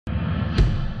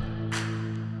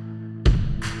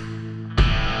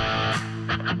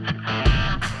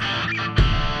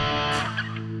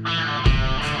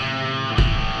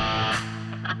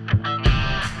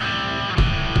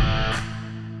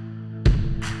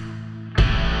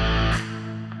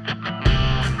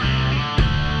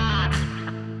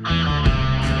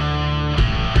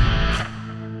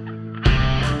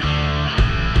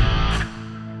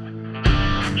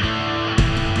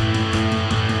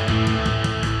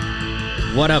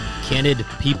What up, candid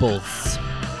peoples?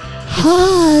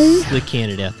 Hi. The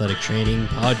Candid Athletic Training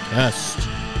Podcast.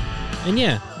 And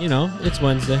yeah, you know, it's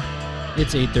Wednesday.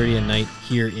 It's 8:30 at night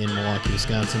here in Milwaukee,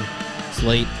 Wisconsin. It's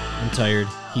late. I'm tired.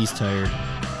 He's tired.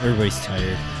 Everybody's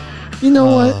tired. You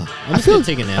know what? I'm just going to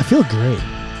take a nap. I feel great.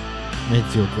 I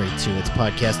feel great, too. It's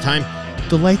podcast time.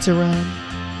 The lights are on.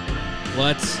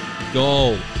 Let's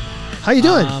go. How you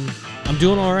doing? I'm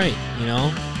doing all right, you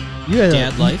know. You had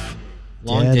Dad life.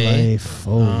 Long dad day. Life.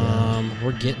 Oh, yeah.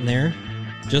 We're getting there.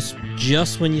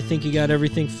 Just when you think you got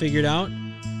everything figured out,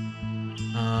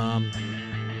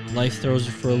 life throws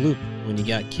you for a loop when you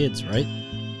got kids, right?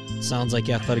 Sounds like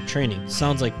athletic training.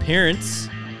 Sounds like parents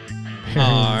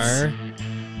are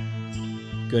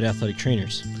good athletic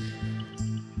trainers.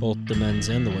 Both the men's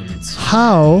and the women's.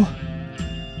 How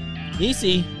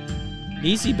Easy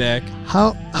back.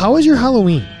 How was your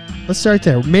Halloween? Let's start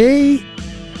there.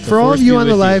 For all of you on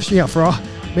the live stream,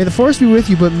 may the force be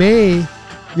with you, but may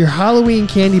your Halloween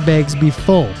candy bags be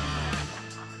full.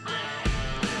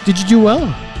 Did you do well?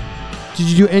 Did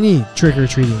you do any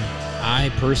trick-or-treating?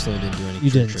 I personally didn't do any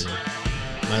You trick-or-treating.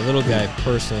 My little guy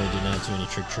personally did not do any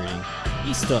trick-or-treating.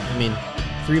 He's still,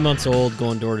 3 months old,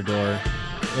 going door to door.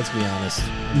 Let's be honest.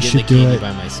 I'm You getting should the do candy it.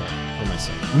 for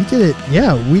myself. We did it.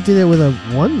 Yeah, we did it with a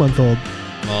 1-month-old.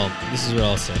 Well, this is what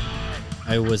I'll say.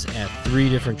 I was at 3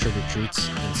 different trick-or-treats,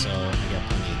 and so I got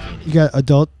plenty of candy. You got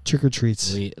adult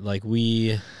trick-or-treats.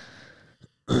 We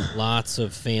lots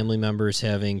of family members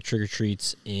having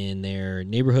trick-or-treats in their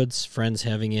neighborhoods, friends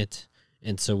having it,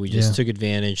 and so we just took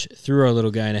advantage, threw our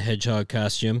little guy in a hedgehog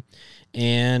costume,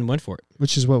 and went for it.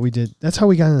 Which is what we did. That's how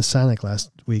we got into Sonic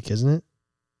last week, isn't it?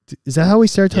 Is that how we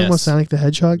started talking about Sonic the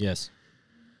Hedgehog? Yes.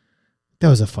 That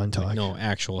was a fun talk. No,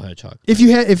 actual hedgehog. If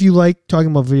you like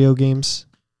talking about video games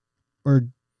or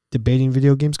debating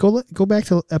video games, go back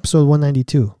to episode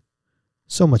 192.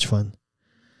 So much fun.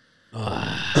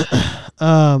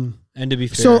 And to be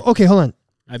fair, so okay, hold on.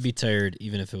 I'd be tired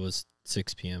even if it was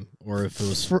 6 p.m. or if it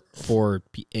was 4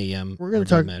 a.m. We're going to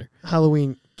talk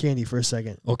Halloween candy for a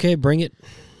second. Okay, bring it.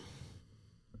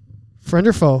 Friend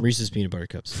or foe? Reese's Peanut Butter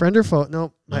Cups. Friend or foe?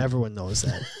 No, everyone knows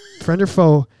that. Friend or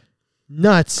foe?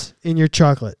 Nuts in your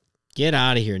chocolate. Get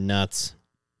out of here, nuts.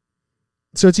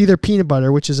 So it's either peanut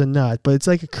butter, which is a nut, but it's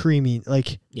like a creamy,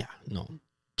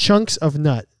 chunks of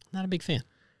nut. Not a big fan.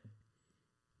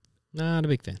 Not a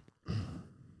big fan.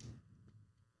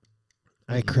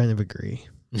 I kind of agree.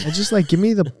 I just give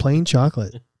me the plain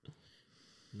chocolate.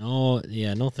 No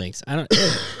thanks. I don't.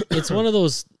 It's one of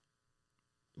those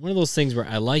things where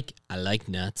I like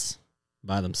nuts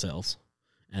by themselves,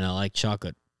 and I like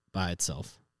chocolate by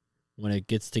itself. When it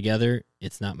gets together,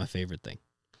 it's not my favorite thing.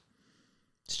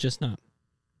 It's just not.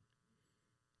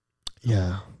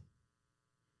 Yeah.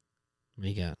 What do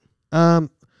you got?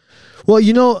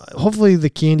 Well, hopefully the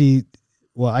candy.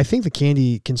 Well, I think the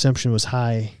candy consumption was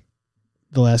high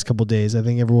the last couple of days. I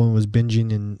think everyone was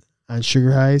binging on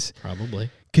sugar highs. Probably.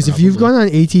 Because if you've gone on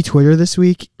AT Twitter this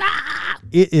week,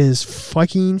 it is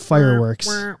fucking fireworks.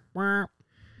 It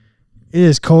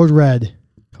is code red.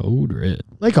 Code red.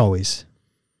 Like always.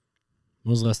 When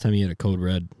was the last time you had a code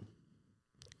red?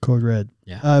 Code red.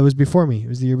 Yeah. It was before me. It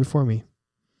was the year before me.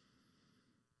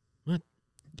 What?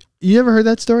 You never heard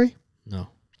that story? No.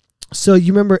 So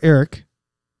you remember Eric,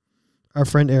 our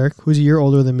friend Eric, who's a year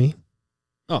older than me.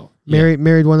 Oh. Yeah.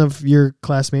 Married one of your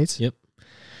classmates. Yep.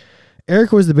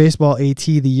 Eric was the baseball AT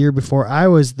the year before I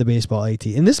was the baseball AT.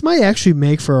 And this might actually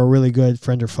make for a really good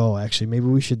friend or foe, actually. Maybe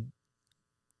we should,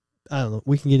 I don't know,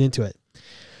 we can get into it.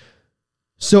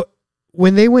 So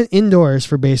when they went indoors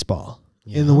for baseball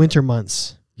in the winter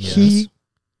months, he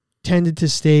tended to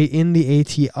stay in the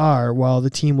ATR while the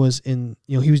team was in,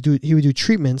 he would do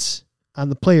treatments on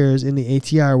the players in the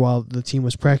ATR while the team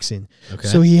was practicing. Okay.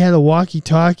 So he had a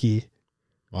walkie-talkie.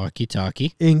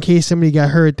 Walkie-talkie. In case somebody got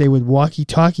hurt, they would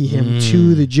walkie-talkie him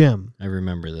to the gym. I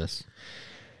remember this.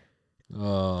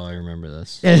 Oh, I remember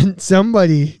this. And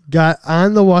somebody got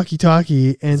on the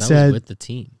walkie-talkie and said, was with the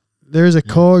team. There's a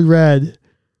code red.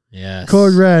 Yes.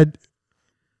 Code red.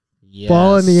 Yes.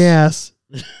 Ball in the ass.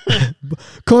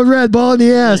 Code red, ball in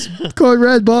the ass. Code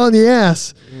red, ball in the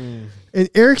ass. And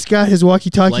Eric's got his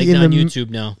walkie-talkie in the YouTube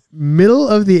now. Middle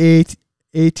of the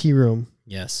AT room.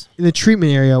 Yes. In the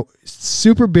treatment area.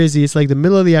 Super busy. It's like the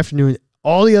middle of the afternoon.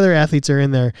 All the other athletes are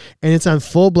in there. And it's on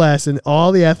full blast. And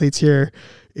all the athletes here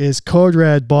is code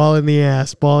red, ball in the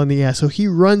ass, ball in the ass. So he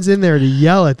runs in there to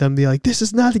yell at them. Be like, this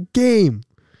is not a game.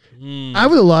 I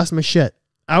would have lost my shit.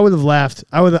 I would have laughed.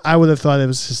 I would have thought it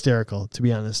was hysterical, to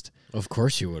be honest. Of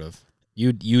course you would have.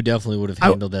 You definitely would have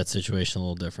handled that situation a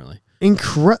little differently.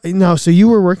 No, so you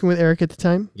were working with Eric at the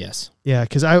time? Yes, Yeah,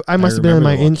 because I must have been in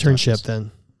my remember the walkie-talkies. internship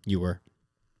then. you were.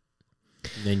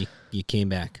 Then you came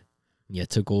back. You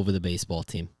took over the baseball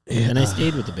team. Yeah. And I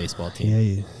stayed with the baseball team.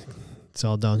 Yeah, it's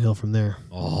all downhill from there.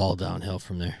 All downhill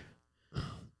from there.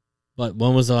 But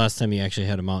when was the last time you actually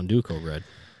had a Mountain Dew Code Red?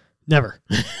 Never.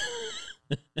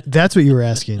 That's what you were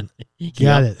asking.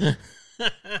 Got it.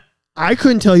 I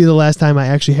couldn't tell you the last time I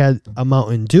actually had a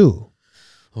Mountain Dew.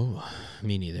 Oh,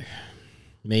 me neither.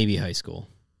 Maybe high school.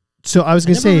 So I was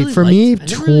going to say, really for liked- me, I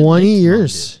never really 20 liked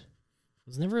years. I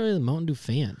was never really a Mountain Dew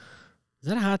fan. Is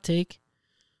that a hot take?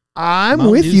 I'm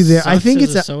Mountain with Dew you there. I sucks think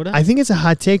as it's a soda? I think it's a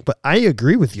hot take, but I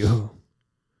agree with you.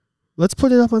 Let's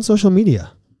put it up on social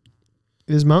media.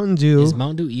 Is Mountain Dew? Is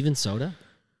Mountain Dew even soda?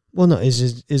 Well, no.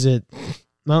 Is it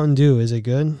Mountain Dew? Is it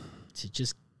good? Is it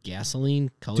just gasoline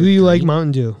colored? Do you like green?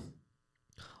 Mountain Dew?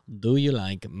 Do you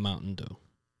like Mountain Dew?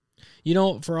 You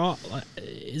know, for all,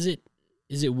 is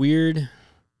it weird?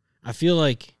 I feel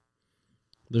like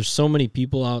there's so many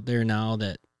people out there now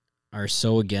that are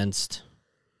so against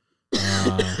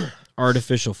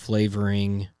artificial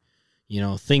flavoring,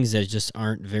 things that just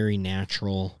aren't very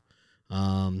natural.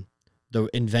 The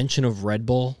invention of Red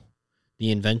Bull,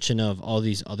 the invention of all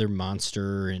these other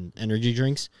Monster and energy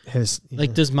drinks.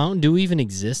 Does Mountain Dew even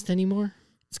exist anymore?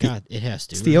 It has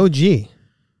to. It's the OG.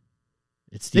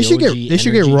 It's the They should OG get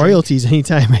energy drink. royalties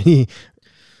anytime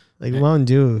Mountain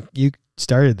Dew. You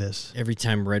started this. Every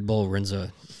time Red Bull runs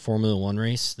a Formula One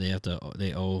race, they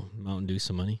owe Mountain Dew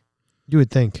some money. You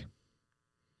would think.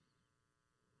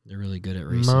 They're really good at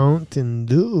racing. Mountain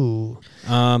Dew.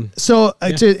 Yeah.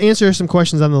 To answer some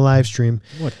questions on the live stream,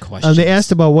 What questions? they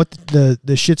asked about what the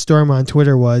shitstorm on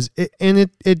Twitter was,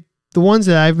 the ones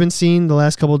that I've been seeing the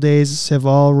last couple of days have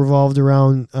all revolved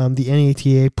around the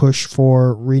NATA push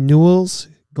for renewals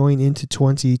going into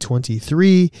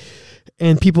 2023,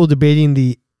 and people debating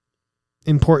the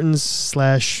importance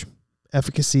 /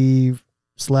 efficacy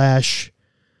 /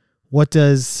 what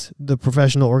does the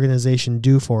professional organization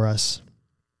do for us.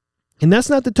 And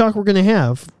that's not the talk we're going to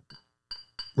have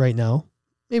right now.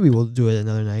 Maybe we'll do it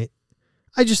another night.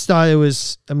 I just thought it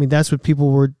was, that's what people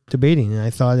were debating. And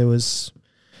I thought I was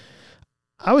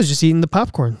just eating the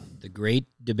popcorn. The great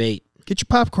debate. Get your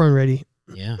popcorn ready.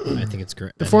 Yeah, I think it's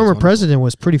great. The former president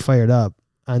was pretty fired up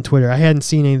on Twitter. I hadn't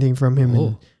seen anything from him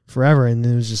in forever. And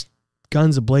there was just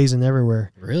guns ablazing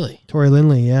everywhere. Really? Tory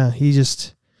Lindley, yeah. He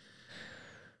just...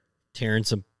 Tearing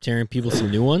people some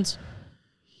new ones?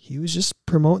 He was just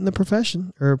promoting the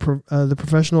profession or the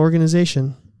professional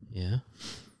organization. Yeah.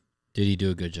 Did he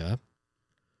do a good job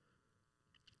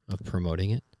of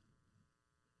promoting it?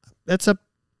 That's up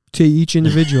to each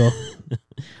individual.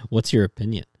 What's your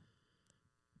opinion?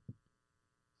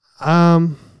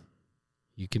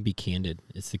 You can be candid.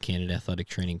 It's the Candid Athletic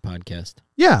Training Podcast.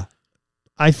 Yeah.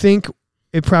 I think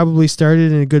it probably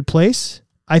started in a good place.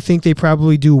 I think they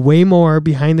probably do way more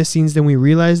behind the scenes than we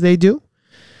realize they do.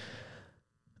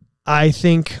 I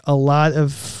think a lot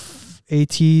of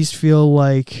ATs feel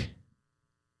like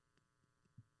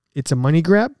it's a money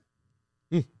grab.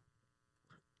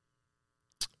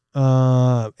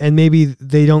 And maybe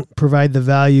they don't provide the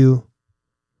value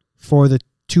for the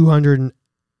 $200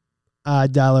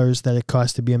 odd that it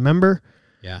costs to be a member.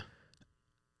 Yeah.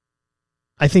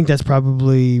 I think that's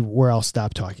probably where I'll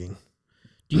stop talking.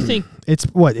 Do you think it's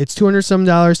 $200 some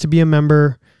to be a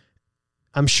member?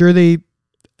 I'm sure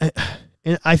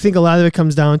and I think a lot of it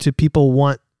comes down to people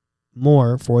want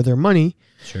more for their money.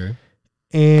 Sure.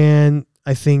 And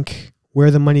I think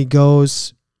where the money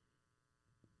goes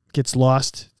gets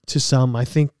lost to some. I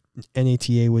think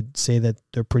NATA would say that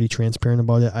they're pretty transparent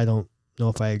about it. I don't know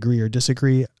if I agree or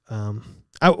disagree.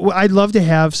 I'd love to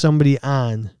have somebody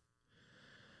on.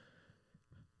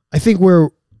 I think where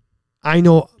I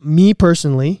know me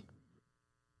personally,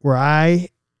 where I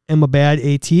am a bad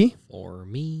AT for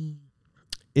me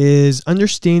is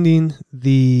understanding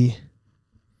the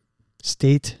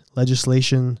state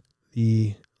legislation,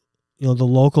 the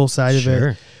local side of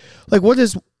it. Like, what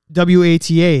does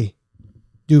WATA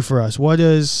do for us? What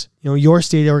does your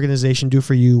state organization do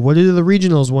for you? What do the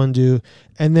regionals one do?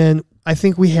 And then I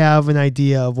think we have an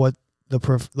idea of what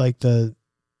the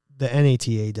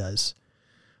NATA does.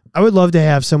 I would love to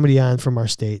have somebody on from our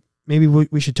state. Maybe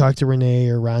we should talk to Renee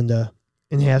or Rhonda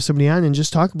and have somebody on and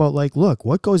just talk about look,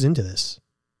 what goes into this?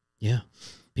 Yeah.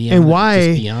 Why?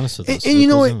 Just be honest with us. And you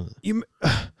know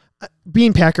what?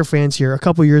 Being Packer fans here, a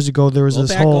couple years ago, there was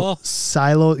this whole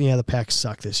silo. Yeah, the Packs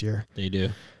suck this year. They do.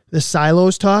 The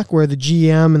silos talk where the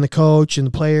GM and the coach and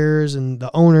the players and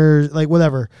the owners,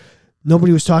 whatever,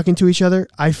 Nobody was talking to each other.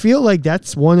 I feel like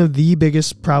that's one of the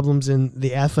biggest problems in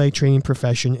the athletic training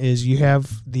profession is you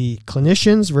have the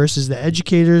clinicians versus the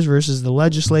educators versus the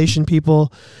legislation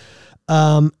people.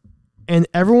 And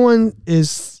everyone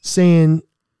is saying,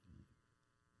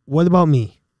 what about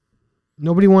me?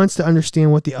 Nobody wants to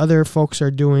understand what the other folks are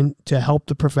doing to help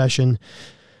the profession.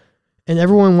 And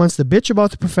everyone wants to bitch about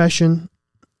the profession.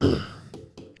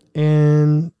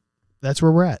 And that's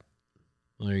where we're at.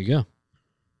 Well, there you go.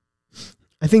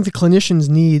 I think the clinicians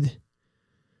need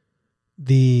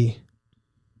the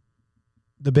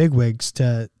bigwigs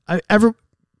to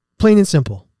plain and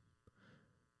simple.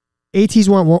 ATs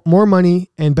want more money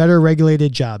and better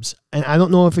regulated jobs, and I don't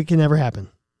know if it can ever happen.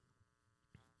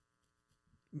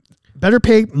 Better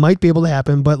pay might be able to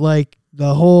happen, but like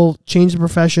the whole change the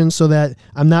profession so that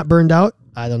I'm not burned out,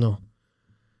 I don't know.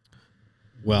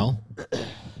 Well,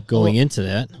 going into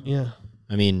that, yeah.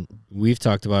 I mean, we've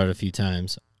talked about it a few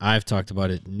times. I've talked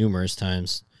about it numerous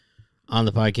times on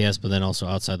the podcast, but then also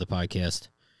outside the podcast.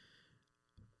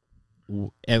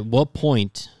 At what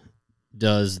point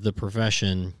does the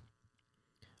profession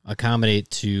accommodate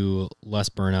to less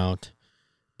burnout,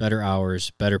 better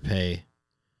hours, better pay?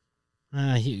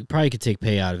 You probably could take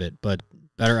pay out of it, but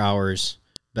better hours,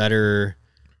 better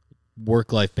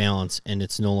work-life balance, and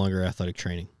it's no longer athletic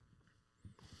training.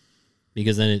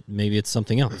 Because then maybe it's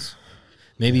something else.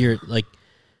 Maybe you're like,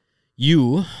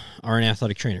 you are an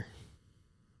athletic trainer.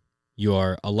 You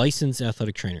are a licensed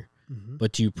athletic trainer,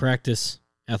 but do you practice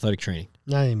athletic training?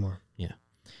 Not anymore. Yeah.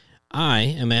 I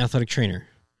am an athletic trainer.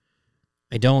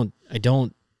 I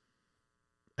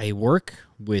work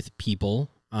with people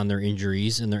on their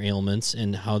injuries and their ailments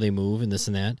and how they move and this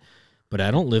and that, but I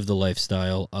don't live the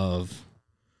lifestyle of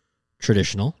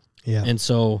traditional. Yeah. And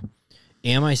so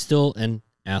am I still an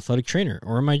athletic trainer,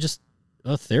 or am I just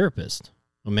a therapist?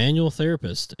 A manual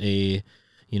therapist, a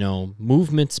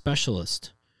movement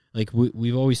specialist. Like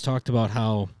we've always talked about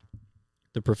how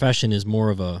the profession is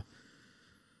more of a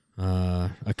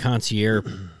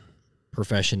concierge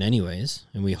profession anyways,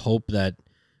 and we hope that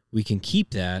we can keep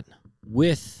that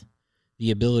with the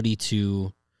ability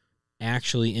to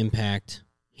actually impact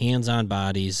hands-on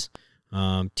bodies,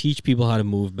 teach people how to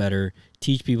move better,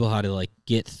 teach people how to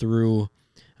get through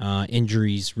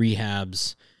injuries,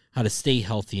 rehabs, how to stay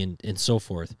healthy and so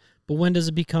forth. But when does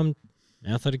it become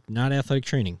not athletic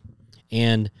training?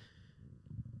 And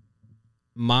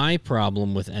my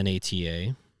problem with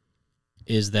NATA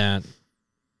is that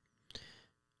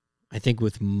I think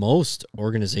with most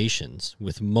organizations,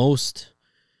 with most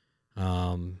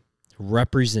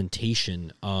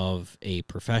representation of a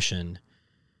profession,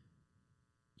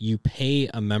 you pay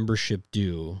a membership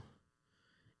due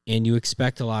and you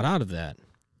expect a lot out of that.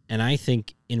 And I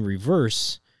think in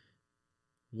reverse,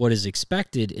 what is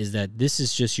expected is that this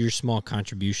is just your small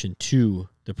contribution to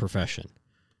the profession.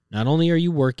 Not only are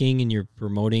you working and you're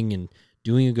promoting and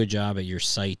doing a good job at your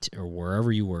site or wherever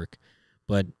you work,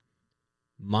 but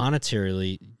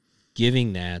monetarily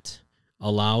giving that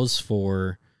allows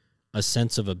for a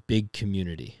sense of a big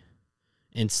community.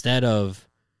 Instead of,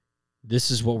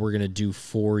 this is what we're going to do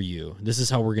for you. This is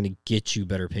how we're going to get you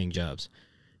better paying jobs.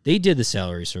 They did the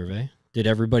salary survey. Did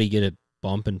everybody get a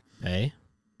bump in pay?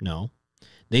 No.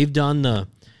 They've done the,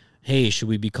 hey, should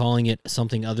we be calling it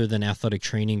something other than athletic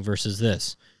training versus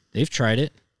this? They've tried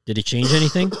it. Did it change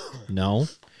anything? No.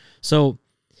 So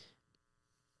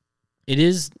it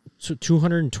is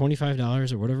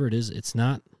 $225 or whatever it is. It's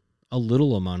not a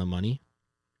little amount of money,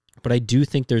 but I do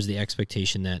think there's the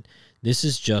expectation that this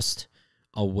is just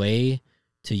a way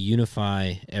to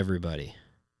unify everybody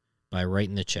by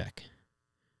writing the check.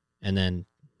 And then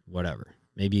whatever.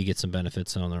 Maybe you get some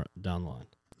benefits down the line.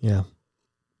 Yeah.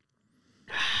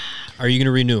 Are you going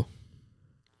to renew?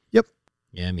 Yep.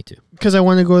 Yeah, me too. Because I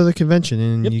want to go to the convention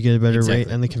and you get a better exactly.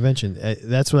 rate on the convention.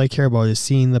 That's what I care about is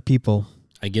seeing the people.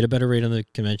 I get a better rate on the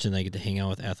convention. I get to hang out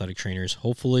with athletic trainers.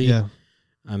 Hopefully,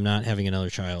 I'm not having another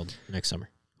child next summer.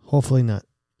 Hopefully not.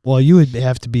 Well, you would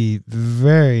have to be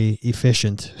very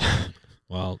efficient.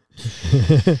 Well,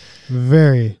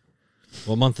 very.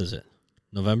 What month is it?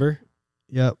 November?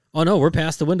 Yep. Oh, no, we're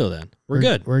past the window then. We're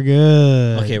good. We're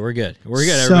good. Okay, we're good. We're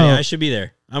good, everybody. I should be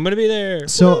there. I'm going to be there.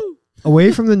 So, Woo!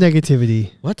 Away from the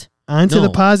negativity. What? Onto the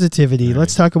positivity. All right.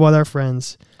 Let's talk about our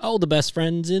friends. Oh, the best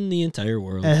friends in the entire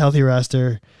world. At Healthy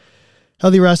Roster.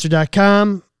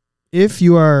 HealthyRoster.com. If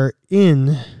you are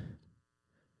in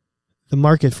the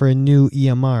market for a new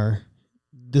EMR,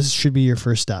 this should be your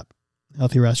first stop.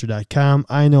 HealthyRoster.com.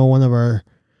 I know one of our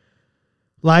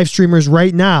live streamers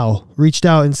right now reached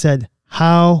out and said,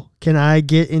 how can I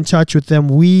get in touch with them?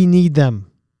 We need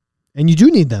them. And you do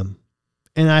need them.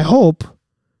 And I hope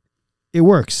It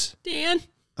works. Dan,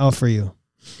 Out for you.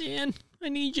 Dan, I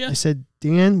need you. I said,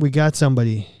 Dan, we got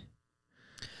somebody.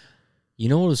 You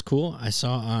know what was cool? I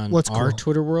saw on What's our cool?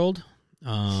 Twitter world,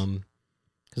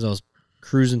 because I was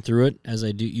cruising through it as I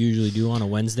usually do on a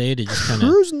Wednesday to just kind of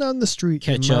Cruising down the street.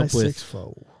 catch in my up with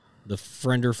 6'4". the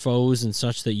friender foes and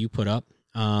such that you put up.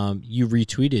 You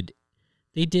retweeted.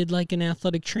 They did like an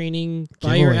athletic training,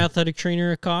 buy your Giveaway. athletic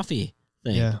trainer a coffee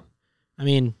thing. Yeah. I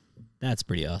mean, that's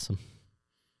pretty awesome.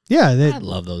 Yeah. I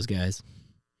love those guys.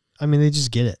 I mean, they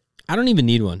just get it. I don't even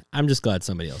need one. I'm just glad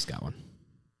somebody else got one.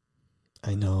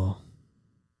 I know.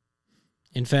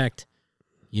 In fact,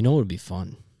 you know what would be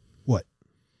fun? What?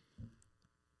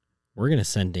 We're going to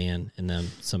send Dan and them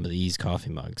some of these coffee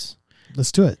mugs,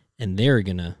 Let's do it. and they're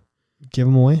going to Give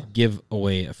them away. give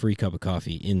away a free cup of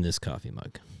coffee in this coffee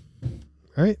mug.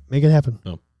 All right. Make it happen.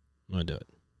 I'm going to do it.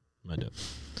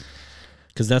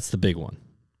 Because that's the big one.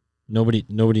 Nobody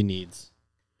needs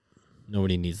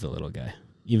the little guy.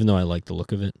 Even though I like the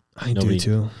look of it, I do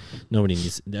too.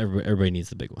 everybody needs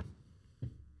the big one.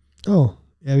 Oh,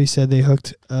 Abby said they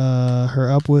hooked her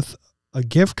up with a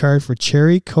gift card for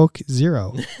Cherry Coke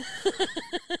Zero.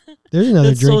 There's another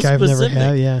That's drink so I've never specific.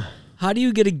 had. Yeah. How do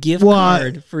you get a gift Well,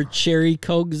 card for Cherry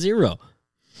Coke Zero?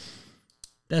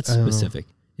 That's I don't know. specific.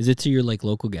 Is it to your like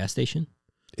local gas station?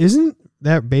 Isn't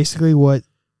that basically what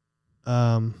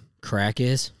Crack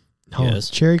is? no, Yes.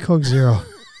 Cherry Coke Zero?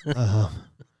 uh-huh.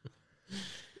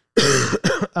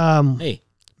 Hey,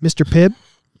 Mr. Pibb?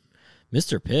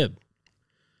 Mr. Pibb.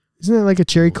 Isn't that like a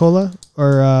cherry cola?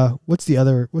 Or what's the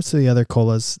other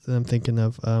colas that I'm thinking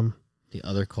of? The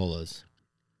other colas.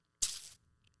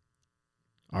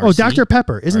 Oh, RC? Dr.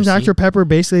 Pepper. Isn't RC? Dr. Pepper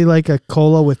basically like a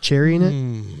cola with cherry in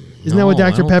it? Isn't that what No, I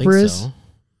Dr. don't Pepper think is? so.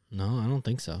 No, I don't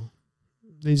think so.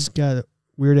 They just got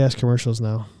weird ass commercials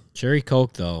now. Cherry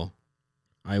Coke, though,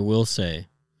 I will say,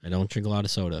 I don't drink a lot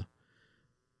of soda.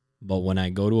 But when I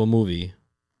go to a movie,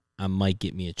 I might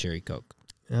get me a Cherry Coke.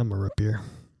 I'm a root beer.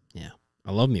 Yeah,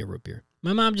 I love me a root beer.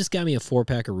 My mom just got me a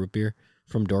 4-pack of root beer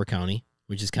from Door County,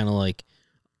 which is kind of like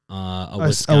a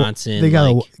Wisconsin.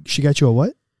 She got you a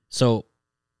what? So,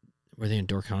 were they in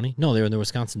Door County? No, they were in the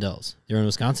Wisconsin Dells. They were in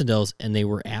Wisconsin Dells, and they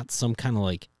were at some kind of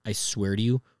like, I swear to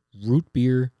you, root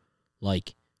beer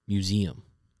like museum.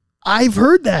 I've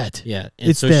heard that. Yeah, and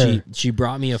It's so there. she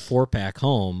brought me a 4-pack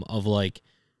home of like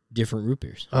different root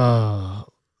beers. I'm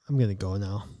gonna go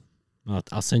now.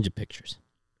 I'll send you pictures.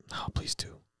 Oh, please do.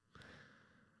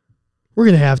 We're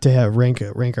gonna have to rank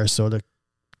our soda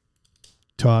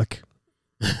talk.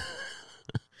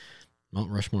 Mount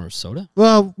Rushmore of soda.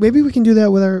 Well, maybe we can do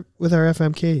that with our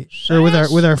FMK or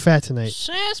with our fat tonight.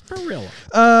 Sarsaparilla.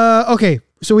 Okay.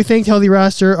 So we thanked Healthy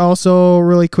Roster. Also,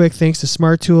 really quick, thanks to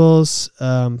Smart Tools.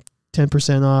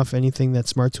 10% off anything that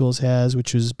Smart Tools has,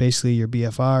 which is basically your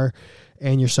BFR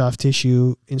and your soft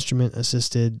tissue instrument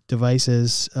assisted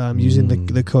devices using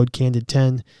the code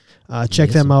CANDID10. Check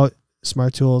Yes. them out,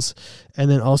 Smart Tools. And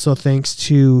then also thanks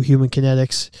to Human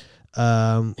Kinetics,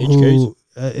 who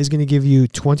is going to give you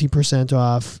 20%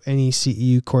 off any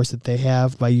CEU course that they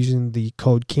have by using the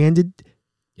code CANDID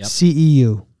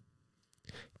CEU.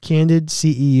 Candid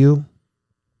CEU.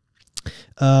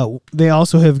 They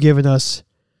also have given us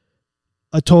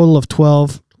a total of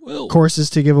 12 courses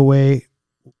to give away.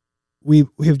 We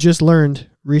have just learned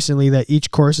recently that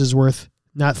each course is worth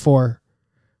not 4,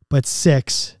 but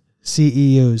 6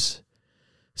 CEUs.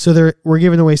 So we're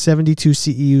giving away 72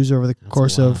 CEUs over the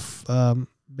course of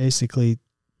basically,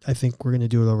 I think we're going to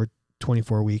do it over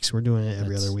 24 weeks. We're doing it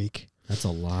every other week. That's a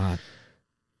lot.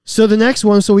 So the next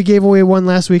one, so we gave away one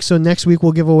last week. So next week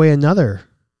we'll give away another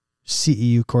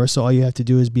CEU course. So all you have to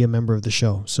do is be a member of the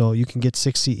show. So you can get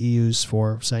 6 CEUs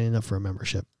for signing up for a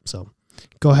membership. So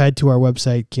go ahead to our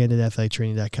website,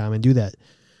 candidathletictraining.com, and do that.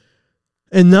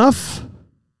 Enough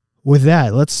with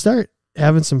that. Let's start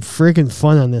having some freaking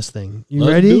fun on this thing. You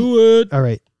Let's ready? do it. All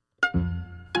right.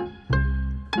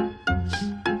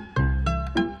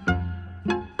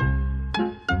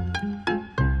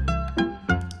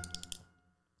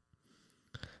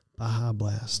 Baja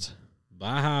Blast.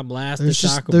 Baja Blast. There's to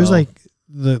just Taco there's Bell. like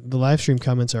the live stream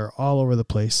comments are all over the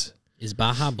place. Is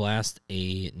Baja Blast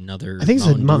another? I think it's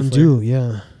a Mountain flavor? Dew.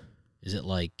 Yeah. Is it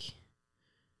like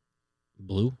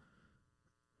blue?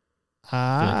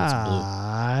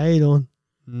 I don't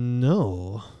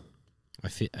know. I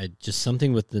feel just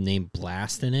something with the name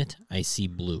Blast in it. I see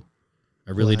blue.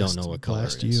 I really don't know what color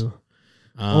Blast it is. you.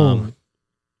 Um,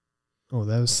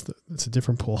 that's a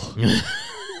different poll.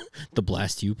 the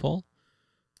Blast You poll.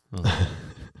 Oh.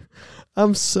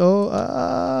 I'm so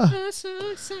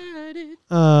excited.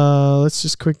 let's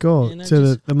just quick go And I to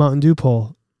just- the Mountain Dew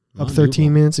poll. Up Mountain Dew 13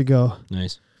 poll. minutes ago.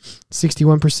 Nice.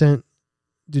 61%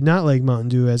 do not like Mountain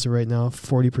Dew as of right now.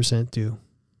 40% do.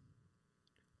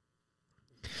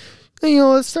 And,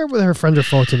 let's start with our friend or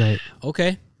foe tonight.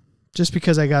 Okay. Just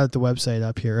because I got the website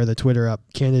up here, or the Twitter up,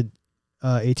 Candid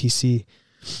ATC.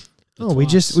 We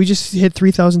just hit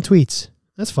 3,000 tweets.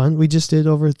 That's fun. We just did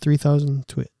over 3,000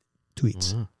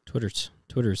 tweets. Wow. Twitters.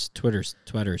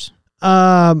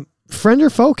 Friend or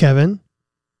foe, Kevin?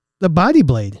 The Body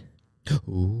Blade.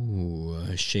 Ooh,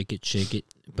 shake it,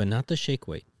 but not the shake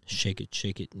weight. Shake it.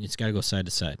 It's got to go side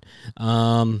to side.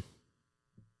 Friend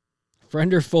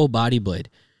or foe, Body Blade.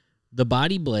 The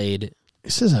Body Blade.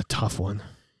 This is a tough one.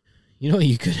 You know what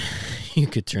you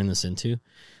could turn this into?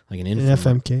 Like an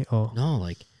FMK? Oh. No,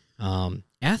 like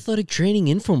athletic training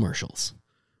infomercials.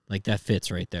 Like that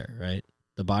fits right there, right?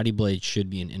 The Body Blade should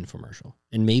be an infomercial.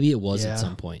 And maybe it was at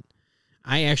some point.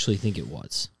 I actually think it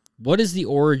was. What is the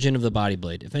origin of the Body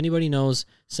Blade? If anybody knows,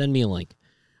 send me a link.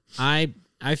 I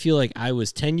feel like I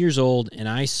was 10 years old and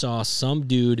I saw some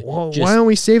dude. Whoa, why don't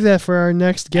we save that for our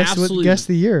next guest of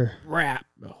the year? Rap.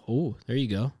 Oh, there you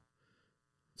go.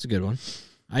 It's a good one.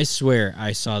 I swear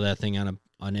I saw that thing on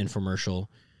an infomercial.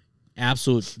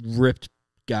 Absolute ripped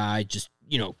guy, just,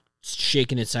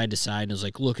 shaking it side to side. And I was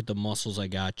like, look at the muscles I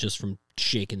got just from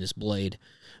shaking this blade.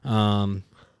 And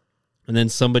then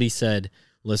somebody said,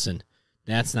 listen,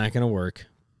 that's not going to work,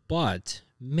 but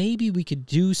maybe we could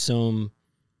do some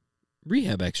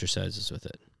rehab exercises with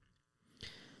it.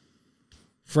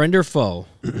 Friend or foe,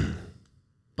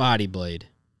 Body Blade,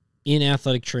 in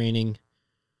athletic training,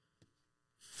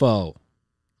 foe.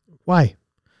 Why?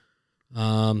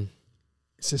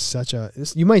 This is such a...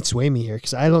 you might sway me here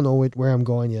because I don't know where I'm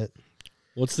going yet.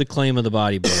 What's the claim of the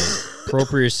Body Blade?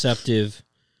 Proprioceptive.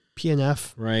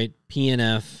 PNF. Right?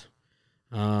 PNF.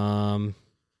 I'm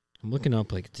looking up,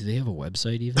 do they have a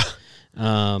website even?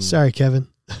 Sorry, Kevin.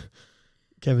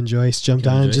 Kevin Joyce jumped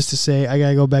on just to say, I got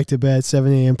to go back to bed,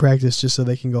 7 a.m. practice just so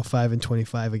they can go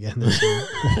 5-25 again this year.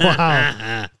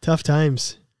 Wow. Tough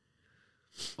times.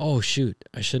 Oh, shoot.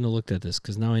 I shouldn't have looked at this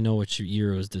because now I know what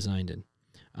year it was designed in.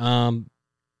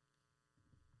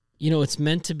 It's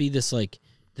meant to be this,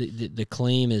 the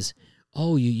claim is,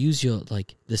 you use your,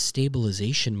 the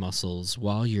stabilization muscles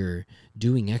while you're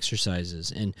doing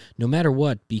exercises. And no matter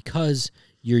what, because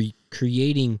you're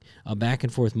creating a back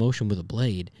and forth motion with a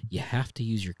blade, you have to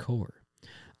use your core.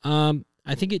 I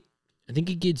think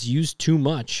it gets used too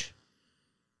much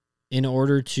in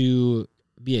order to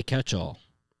be a catch-all.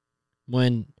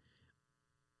 When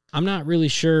I'm not really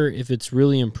sure if it's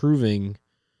really improving,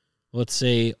 let's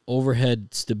say,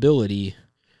 overhead stability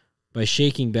by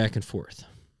shaking back and forth,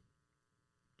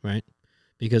 right?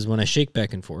 Because when I shake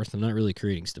back and forth, I'm not really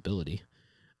creating stability.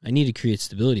 I need to create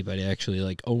stability by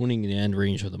actually owning the end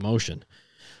range of the motion.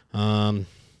 And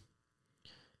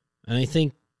I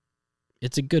think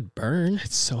it's a good burn.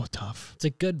 It's so tough. It's a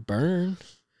good burn,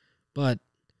 but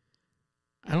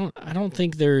I don't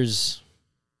think there's...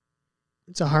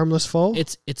 It's a harmless foe?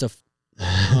 It's a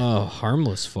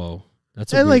harmless foe.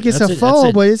 That's it's a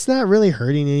foe, but it's not really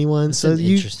hurting anyone. So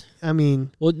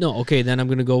well, no, okay, then I'm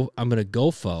gonna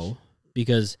go foe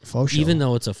because even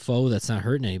though it's a foe that's not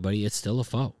hurting anybody, it's still a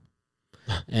foe.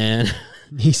 And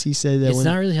Nisi said that it's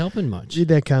not really helping much. Read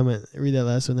that comment. Read that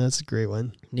last one. That's a great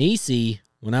one. Nisi,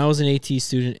 when I was an AT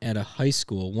student at a high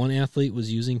school, one athlete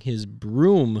was using his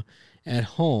broom at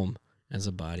home as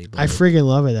a body blade. I friggin'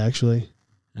 love it, actually.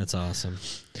 That's awesome.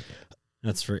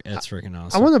 That's freaking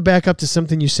awesome. I want to back up to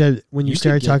something you said when you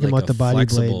started talking about the body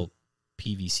blade.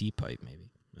 PVC pipe, maybe.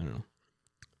 I don't know.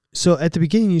 So at the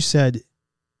beginning, you said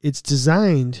it's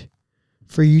designed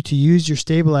for you to use your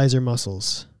stabilizer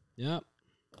muscles. Yep.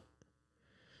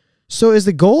 So is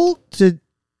the goal to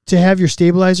have your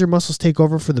stabilizer muscles take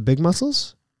over for the big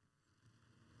muscles?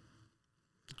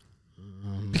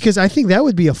 Because I think that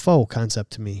would be a faux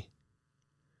concept to me.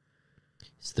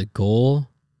 Is the goal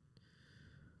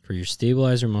for your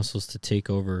stabilizer muscles to take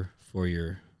over for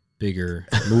your bigger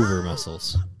mover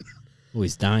muscles? Oh,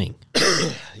 he's dying.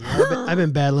 Yeah, I've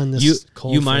been battling this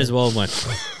cold. You might as well have went.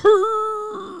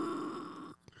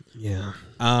 Yeah.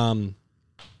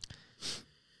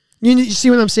 You see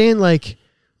what I'm saying?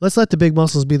 Let's let the big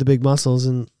muscles be the big muscles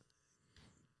and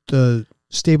the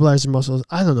stabilizer muscles.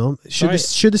 I don't know.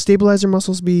 Should the stabilizer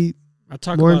muscles be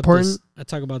more important? I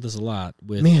talk about this a lot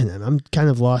with. Man, I'm kind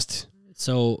of lost.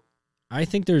 So, I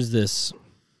think there's this.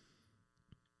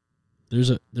 There's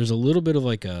a little bit of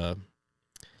a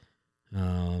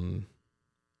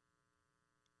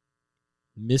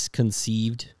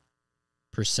misconceived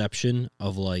perception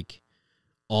of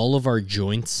all of our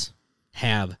joints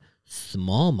have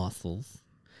small muscles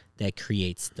that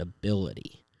create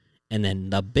stability, and then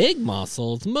the big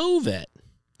muscles move it.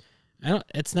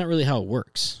 It's not really how it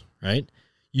works, right?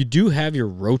 You do have your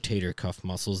rotator cuff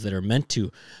muscles that are meant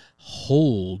to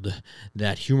hold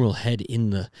that humeral head in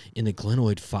the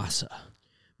glenoid fossa.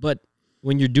 But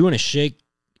when you're doing a shake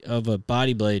of a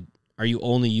body blade, are you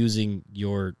only using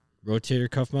your rotator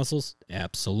cuff muscles?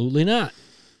 Absolutely not.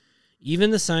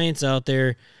 Even the science out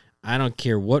there, I don't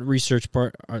care what research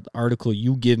article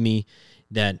you give me,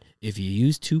 that if you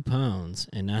use 2 pounds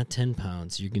and not 10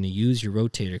 pounds, you're going to use your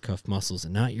rotator cuff muscles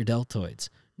and not your deltoids.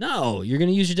 No, you're going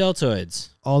to use your deltoids.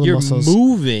 All the you're muscles.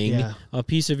 moving a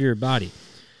piece of your body.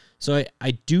 So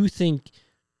I do think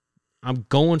I'm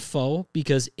going faux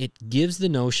because it gives the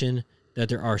notion that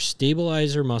there are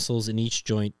stabilizer muscles in each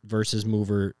joint versus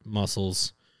mover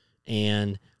muscles.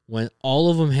 And when all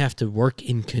of them have to work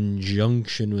in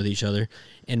conjunction with each other,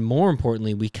 and more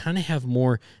importantly, we kind of have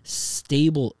more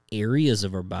stable areas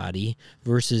of our body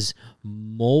versus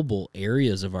mobile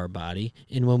areas of our body.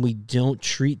 And when we don't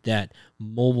treat that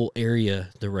mobile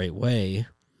area the right way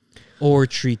or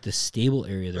treat the stable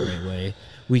area the right way,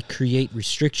 we create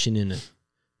restriction in a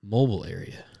mobile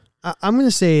area. I'm going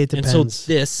to say it depends. And so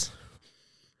this,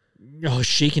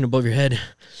 shaking above your head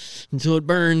until it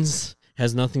burns,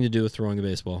 has nothing to do with throwing a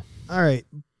baseball. All right.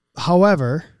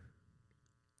 However,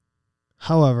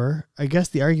 I guess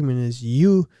the argument is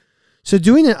so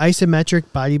doing an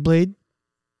isometric body blade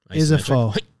is a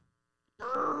faux.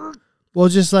 Well,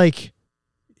 just like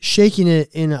shaking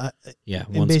it in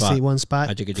basically one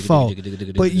spot, faux.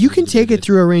 But you can take it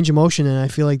through a range of motion, and I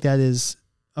feel like that is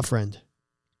a friend.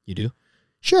 You do?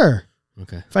 Sure.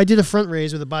 Okay. If I did a front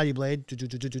raise with a body blade,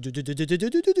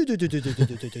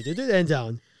 and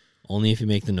down. Only if you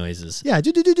make the noises. Yeah.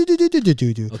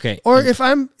 Okay. Or if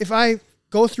I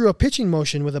go through a pitching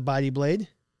motion with a body blade,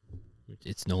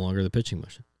 it's no longer the pitching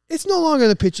motion. It's no longer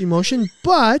the pitching motion,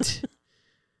 but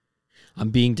I'm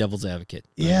being devil's advocate.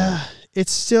 Yeah,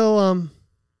 it's still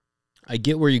I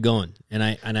get where you're going, and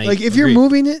I like if you're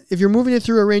moving it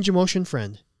through a range of motion,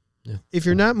 friend. Yeah. If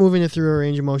you're not moving it through a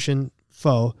range of motion,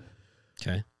 foe.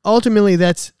 Okay. Ultimately,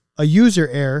 that's a user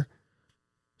error.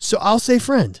 So I'll say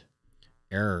friend.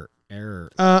 Error.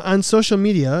 On social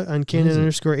media, on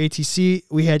Canon_ATC,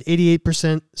 we had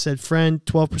 88% said friend,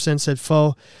 12% said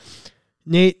foe.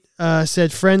 Nate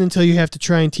said friend until you have to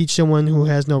try and teach someone who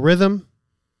has no rhythm.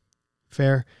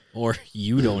 Fair. Or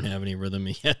you don't have any rhythm,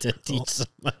 you have to teach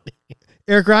somebody.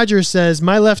 Eric Rogers says,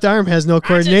 my left arm has no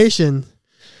coordination.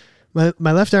 My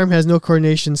left arm has no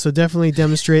coordination, so definitely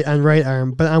demonstrate on right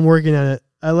arm, but I'm working on it.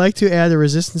 I like to add a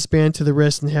resistance band to the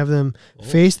wrist and have them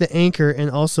face the anchor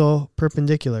and also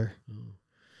perpendicular.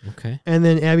 Okay. And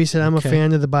then Abby said, I'm a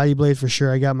fan of the body blade for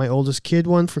sure. I got my oldest kid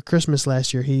one for Christmas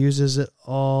last year. He uses it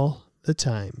all the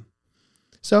time.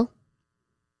 So,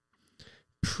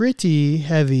 pretty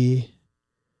heavy.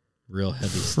 Real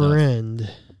heavy stuff.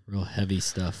 Friend. Real heavy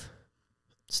stuff.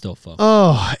 Still faux.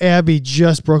 Oh, Abby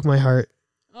just broke my heart.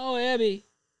 Oh, Abby.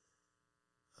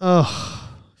 Oh,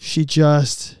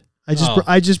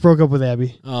 I just broke up with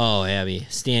Abby. Oh, Abby.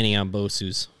 Standing on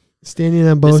Bosu's. Standing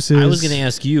on Bosu's. I was going to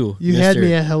ask you. You had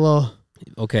me at hello.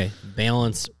 Okay.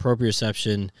 Balance,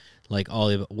 proprioception, like all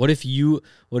of it. What if you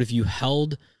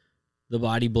held the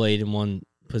body blade in one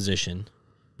position,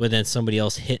 but then somebody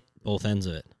else hit both ends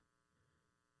of it?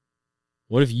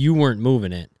 What if you weren't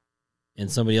moving it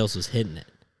and somebody else was hitting it?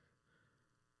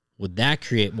 Would that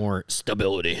create more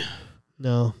stability?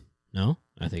 No. No?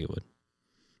 I think it would.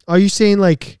 Are you saying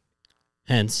like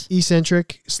hence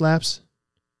eccentric slaps?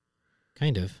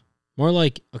 Kind of. More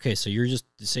like, okay, so you're just,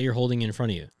 say you're holding it in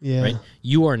front of you. Yeah. Right?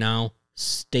 You are now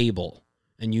stable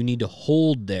and you need to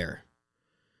hold there.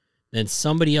 Then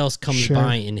somebody else comes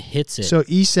by and hits it. So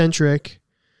eccentric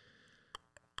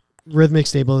rhythmic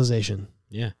stabilization.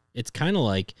 Yeah. It's kind of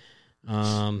like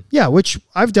which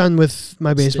I've done with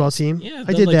my baseball team. Yeah,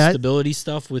 I did like that. Stability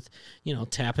stuff with,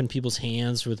 tapping people's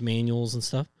hands with manuals and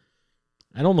stuff.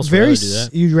 I'd almost rather do that.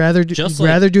 You'd rather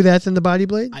do that than the body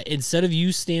blade? Instead of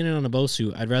you standing on a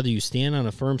Bosu, I'd rather you stand on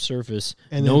a firm surface,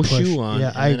 and no shoe on,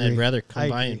 yeah, and then I'd rather come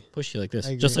by and push you like this.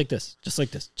 Just like this. Just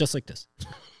like this. Just like this.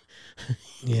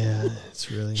 Yeah,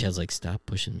 it's really... Chad's like, stop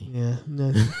pushing me. Yeah,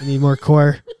 no, I need more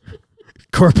core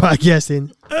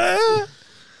podcasting.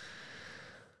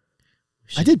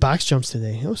 I did box jumps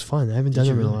today. It was fun. I haven't done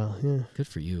them in a while. Yeah. Good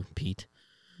for you, Pete.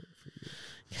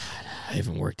 God, I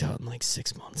haven't worked out in like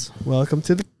 6 months. Welcome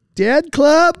to the Dad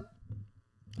Club.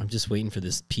 I'm just waiting for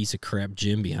this piece of crap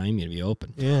gym behind me to be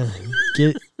open. Yeah.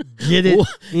 Get it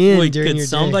in Wait, during could your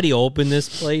somebody day. open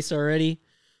this place already?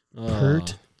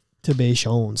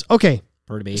 Perturbations. Okay.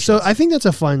 Perturbations. So I think that's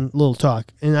a fun little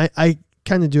talk. And I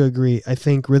kind of do agree. I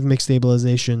think rhythmic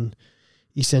stabilization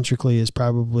eccentrically is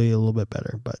probably a little bit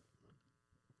better, but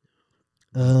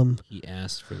He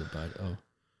asked for the bud. Oh,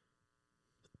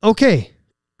 Okay.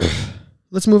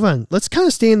 Let's move on. Let's kind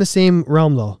of stay in the same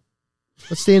realm, though.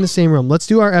 Let's stay in the same realm. Let's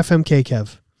do our FMK,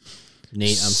 Kev. Nate,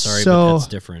 I'm sorry, So- but that's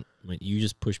different. Like, you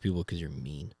just push people because you're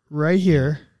mean. Right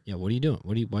here. Yeah, what are you doing?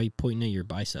 Why are you pointing at your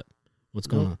bicep? What's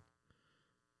going Nope.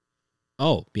 on?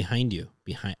 Oh, behind you.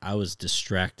 I was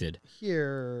distracted.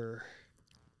 Here.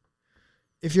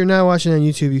 If you're not watching on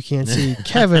YouTube, you can't see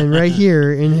Kevin right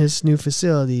here in his new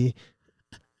facility.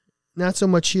 Not so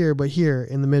much here, but here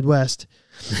in the Midwest.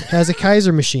 Has a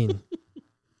Kaiser machine.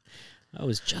 I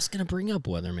was just gonna bring up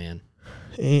Weatherman.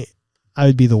 I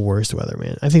would be the worst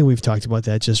weatherman. I think we've talked about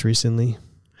that just recently.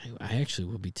 I actually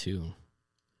would be too.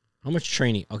 How much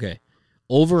training? Okay,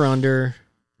 over under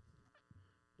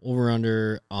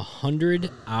 100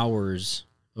 hours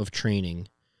of training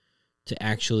to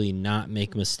actually not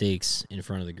make mistakes in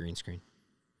front of the green screen.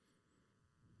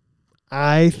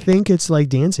 I think it's like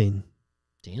dancing.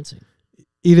 Dancing.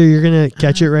 Either you're going to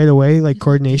catch it right away, like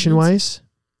coordination-wise.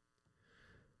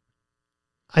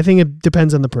 I think it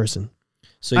depends on the person.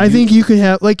 So I think you could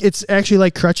have, like, it's actually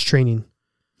like crutch training.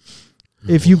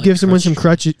 If you Like give someone some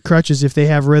crutch crutches, if they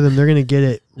have rhythm, they're going to get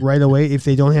it right away. If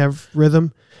they don't have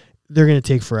rhythm, they're going to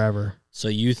take forever. So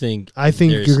you think I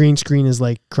think there's your green screen is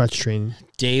like crutch training.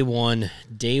 day one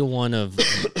of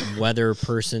weather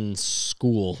person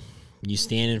school. You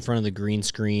stand in front of the green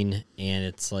screen, and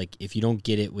it's like if you don't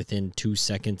get it within 2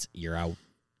 seconds, you're out.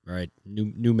 All right,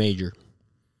 new major.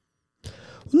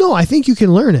 No, I think you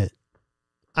can learn it.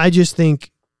 I just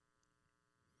think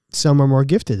some are more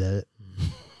gifted at it.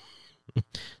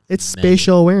 It's Many.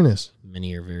 spatial awareness.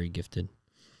 Many are very gifted.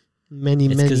 Many.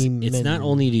 It's not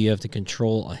only do you have to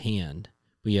control a hand,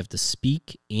 but you have to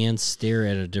speak and stare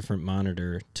at a different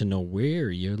monitor to know where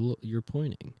you're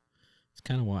pointing. It's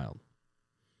kind of wild.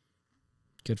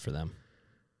 Good for them.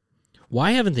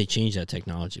 Why haven't they changed that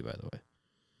technology, by the way?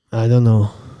 I don't know.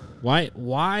 Why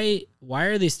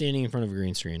are they standing in front of a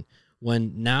green screen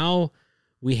when now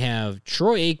we have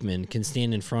Troy Aikman can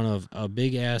stand in front of a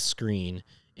big ass screen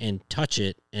and touch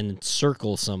it and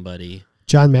circle somebody?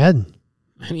 John Madden.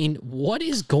 I mean, what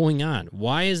is going on?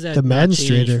 Why is that The not Maddenstrator.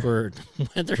 changed for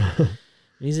weather?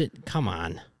 Is it? Come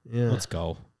on, Yeah. let's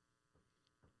go.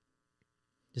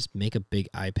 Just make a big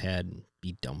iPad and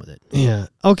be done with it. Yeah.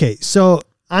 Okay. So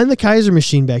on the Kaiser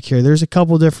machine back here, there's a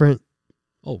couple different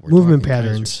Oh, we're movement talking Kaiser.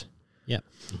 patterns. Yep.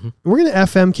 Mm-hmm. We're going to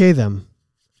FMK them.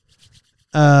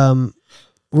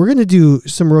 We're going to do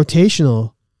some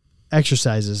rotational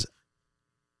exercises.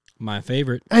 My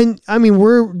favorite. And I mean,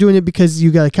 we're doing it because you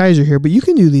got a Kaiser here, but you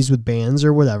can do these with bands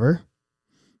or whatever.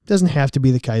 Doesn't have to be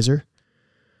the Kaiser.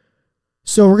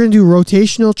 So we're going to do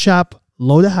rotational chop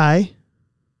low to high,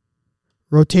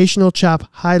 rotational chop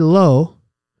high to low,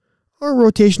 or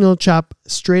rotational chop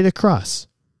straight across.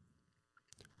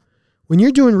 When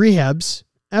you're doing rehabs,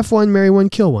 F1, marry one,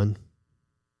 kill one.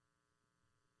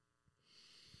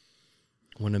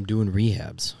 When I'm doing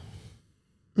rehabs,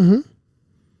 Mm-hmm.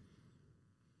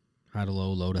 high to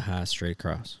low to high, straight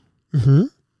across. Mm-hmm.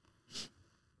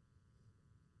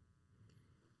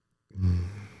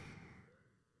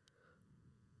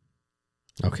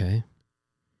 Okay.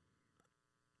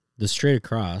 The straight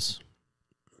across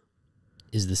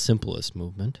is the simplest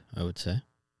movement, I would say.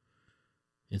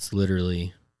 It's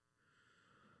literally,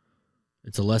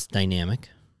 it's a less dynamic,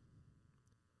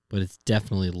 but it's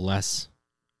definitely less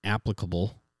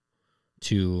applicable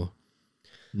to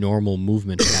normal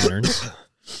movement patterns,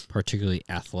 particularly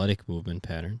athletic movement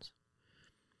patterns.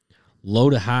 Low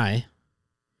to high.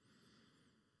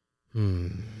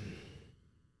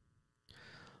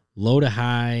 Low to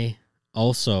high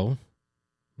also, I'm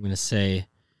going to say,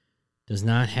 does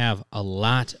not have a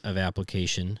lot of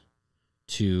application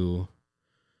to,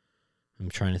 I'm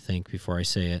trying to think before I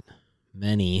say it,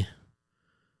 many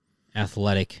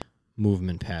athletic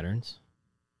movement patterns.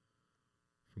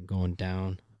 From going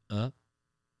down, up.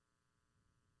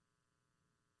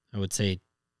 I would say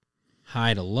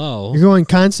high to low. You're going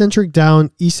concentric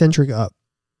down, eccentric up.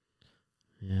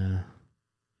 Yeah.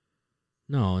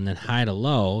 No, and then high to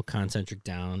low, concentric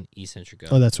down, eccentric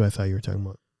up. Oh, that's what I thought you were talking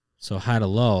about. So high to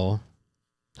low.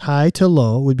 High to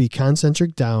low would be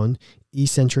concentric down,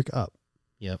 eccentric up.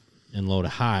 Yep. And low to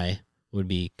high would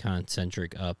be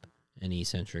concentric up and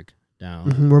eccentric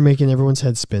down. Mhm, we're making everyone's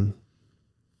head spin.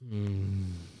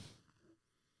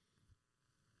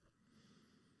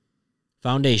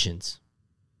 Foundations.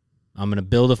 I'm going to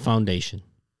build a foundation.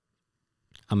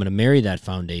 I'm going to marry that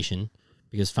foundation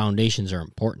because foundations are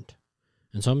important.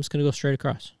 And so I'm just going to go straight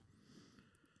across.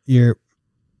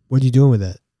 What are you doing with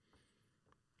that?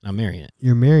 I'm marrying it.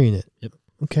 You're marrying it. Yep.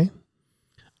 Okay.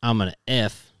 I'm going to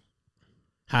F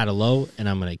high to low, and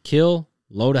I'm going to kill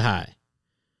low to high.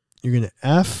 You're going to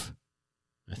F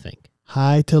I think.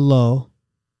 high to low.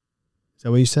 Is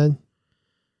that what you said?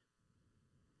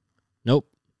 Nope.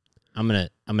 I'm gonna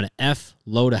F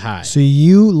low to high. So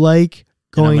you like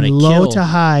And I'm going gonna low kill to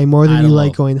high more than high you to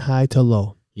like low. going high to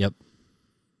low. Yep.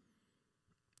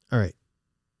 All right.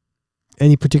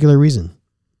 Any particular reason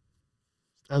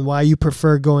on why you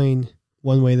prefer going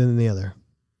one way than the other?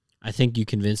 I think you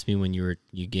convinced me when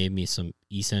you gave me some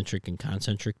eccentric and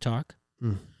concentric talk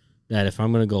that if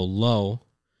I'm gonna go low,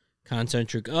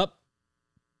 concentric up,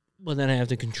 well then I have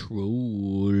to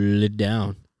control it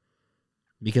down.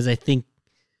 Because I think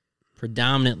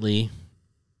predominantly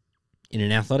in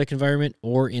an athletic environment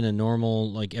or in a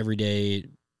normal, like everyday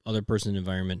other person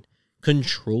environment,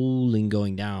 controlling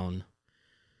going down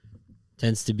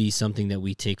tends to be something that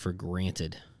we take for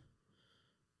granted.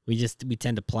 We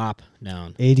tend to plop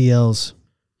down. ADLs.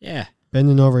 Yeah.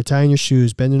 Bending over, tying your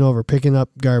shoes, bending over, picking up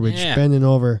garbage, Yeah. bending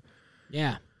over.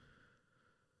 Yeah.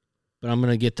 But I'm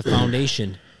going to get the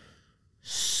foundation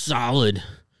solid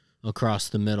across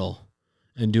the middle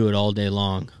and do it all day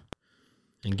long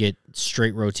and get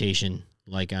straight rotation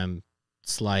like I'm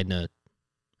sliding I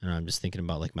don't know, I'm just thinking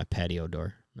about like my patio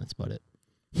door. That's about it.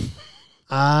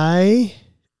 I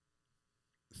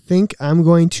think I'm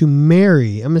going to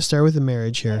marry. I'm going to start with the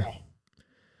marriage here.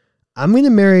 I'm going to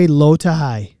marry low to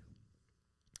high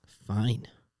Fine.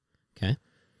 Okay.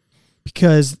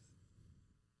 because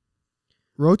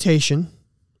rotation.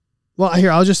 Well,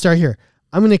 here, I'll just start here.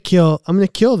 I'm going to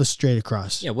kill the straight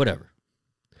across. Yeah, whatever.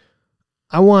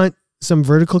 I want some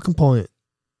vertical component.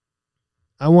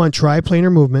 I want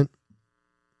triplanar movement.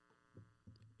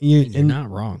 You're not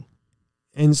wrong.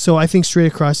 And so I think straight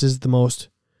across is the most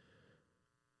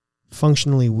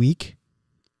functionally weak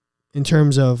in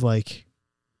terms of like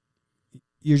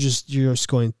you're just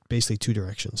going basically two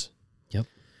directions. Yep.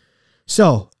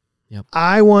 So Yep.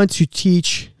 I want to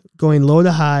teach going low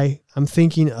to high. I'm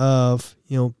thinking of,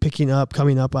 picking up,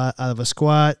 coming up out of a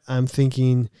squat. I'm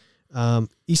thinking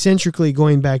eccentrically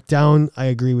going back down. I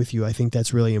agree with you. I think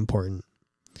that's really important.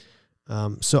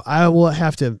 So I will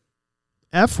have to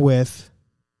F with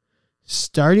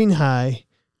starting high,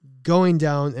 going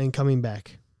down, and coming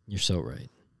back. You're so right.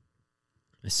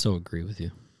 I so agree with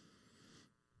you.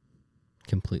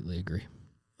 Completely agree.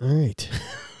 All right.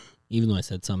 Even though I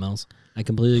said something else, I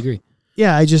completely agree.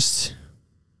 Yeah,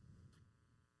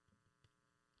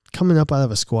 coming up out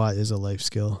of a squat is a life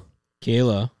skill.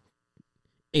 Kayla,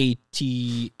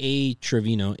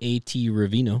 Trevino.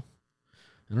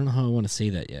 I don't know how I want to say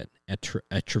that yet.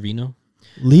 At Trevino.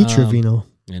 Lee Trevino.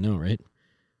 I know, right?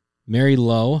 Marry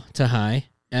low to high,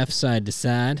 F side to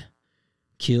side,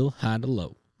 kill high to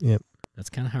low. Yep. That's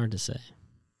kind of hard to say.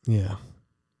 Yeah.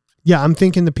 Yeah, I'm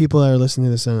thinking the people that are listening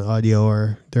to this on audio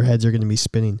or their heads are going to be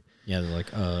spinning. Yeah, they're like,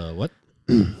 what?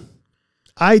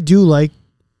 I do like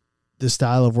the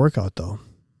style of workout, though.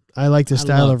 I like the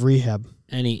style of rehab.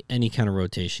 Any kind of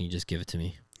rotation, you just give it to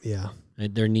me. Yeah.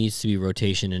 There needs to be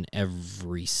rotation in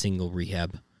every single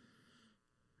rehab.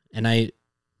 And I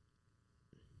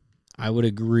would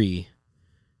agree.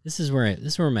 This is where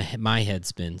my head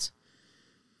spins.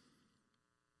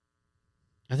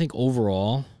 I think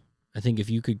overall, if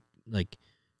you could,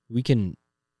 we can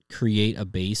create a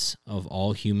base of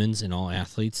all humans and all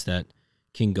athletes that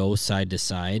can go side to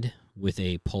side with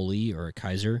a pulley or a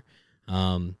Kaiser,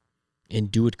 and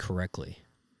do it correctly.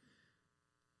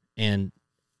 And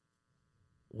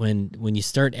when you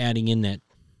start adding in that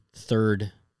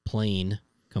third plane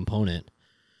component,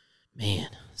 man,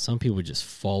 some people just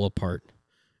fall apart.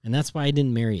 And that's why I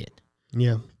didn't marry it.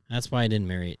 Yeah. That's why I didn't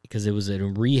marry it, because it was a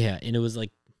rehab, and it was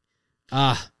like,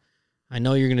 I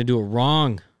know you're going to do it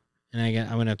wrong, and I'm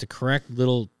going to have to correct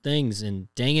little things,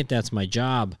 and dang it, that's my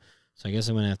job. So I guess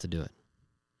I'm going to have to do it.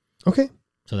 Okay.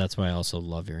 So that's why I also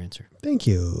love your answer. Thank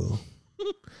you.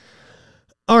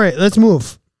 All right, let's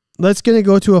move. Let's going to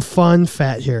go to a fun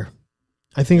fat here.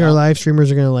 I think our live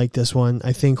streamers are going to like this one.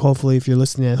 I think hopefully if you're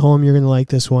listening at home, you're going to like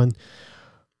this one.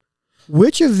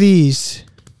 Which of these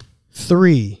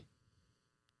three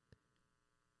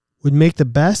would make the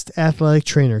best athletic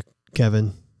trainer,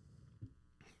 Kevin?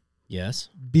 Yes.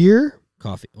 Beer?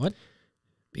 Coffee. What?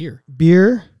 Beer.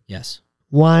 Beer, Yes.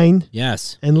 wine,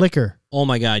 Yes. and liquor. Oh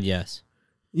my God, yes.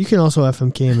 You can also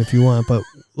FMK him if you want, but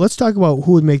let's talk about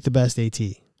who would make the best AT.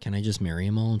 Can I just marry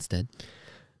them all instead?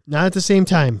 Not at the same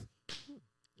time.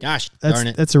 Gosh, darn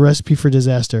it. That's a recipe for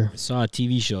disaster. I saw a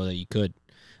TV show that you could.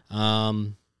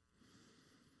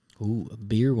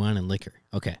 Beer, wine, and liquor.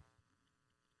 Okay.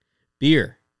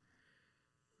 Beer.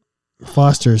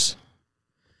 Foster's.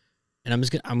 And I'm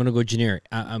gonna go generic.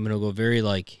 I'm gonna go very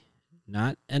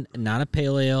not a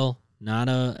pale ale, not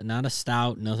a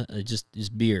stout, nothing.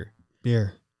 Just beer.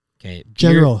 Beer. Okay,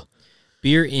 General.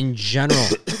 Beer in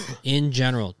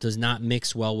general does not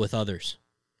mix well with others.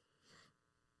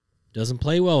 Doesn't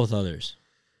play well with others.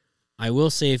 I will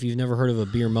say, if you've never heard of a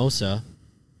beer mosa,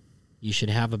 you should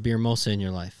have a beer mosa in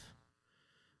your life.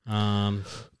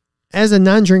 As a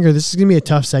non-drinker, this is gonna be a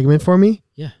tough segment for me.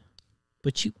 Yeah,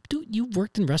 but you've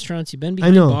worked in restaurants. You've been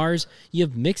behind bars. You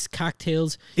have mixed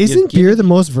cocktails. Isn't beer the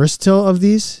most versatile of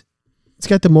these? It's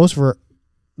got the most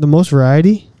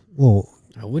variety. Whoa!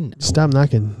 I wouldn't stop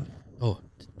knocking. Oh,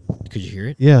 could you hear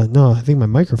it? Yeah, no, I think my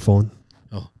microphone.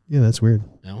 Oh, yeah, that's weird.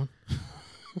 That one.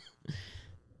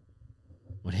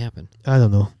 What happened? I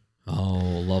don't know.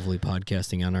 Oh, lovely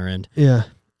podcasting on our end. Yeah.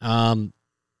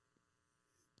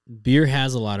 Beer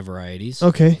has a lot of varieties.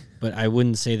 Okay. But I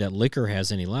wouldn't say that liquor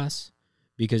has any less,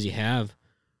 because you have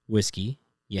whiskey,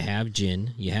 you have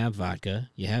gin, you have vodka,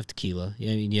 you have tequila.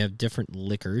 You have different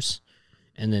liquors,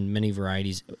 and then many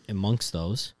varieties amongst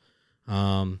those.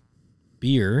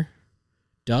 Beer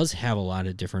does have a lot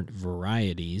of different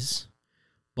varieties,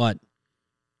 but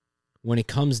when it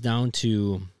comes down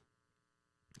to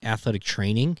athletic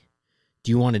training,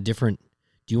 do you want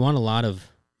a lot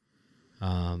of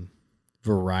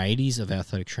varieties of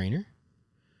athletic trainer,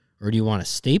 or do you want a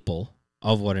staple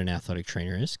of what an athletic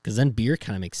trainer is? Because then beer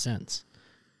kind of makes sense.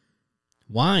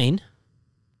 Wine's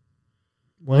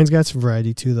got some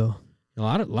variety too, though. A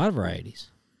lot of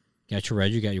varieties. You got your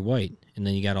red, you got your white, and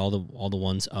then you got all the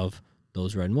ones of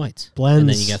those red and whites. Blends. And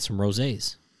then you got some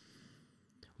rosés.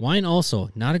 Wine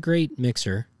also not a great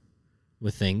mixer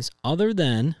with things, other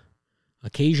than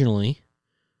occasionally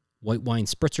white wine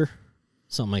spritzer,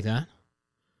 something like that.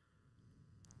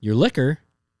 Your liquor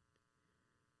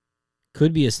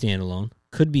could be a standalone,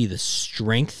 could be the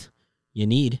strength you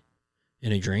need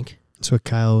in a drink. That's what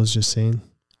Kyle was just saying.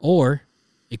 Or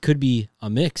it could be a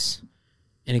mix,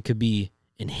 and it could be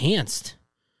enhanced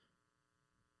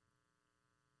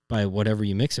by whatever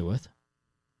you mix it with.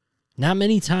 Not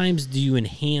many times do you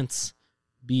enhance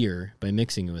beer by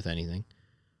mixing it with anything.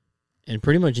 And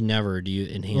pretty much never do you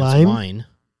enhance wine.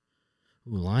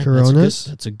 Ooh, lime. Coronas?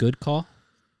 That's a good call.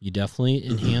 You definitely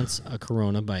enhance a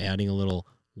Corona by adding a little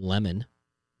lemon,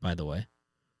 by the way.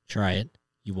 Try it.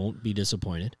 You won't be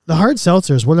disappointed. The hard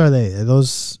seltzers, what are they? Are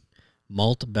those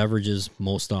malt beverages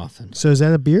most often. So is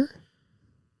that a beer?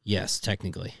 Yes,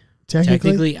 technically.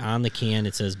 Technically, on the can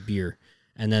it says beer.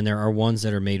 And then there are ones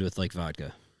that are made with like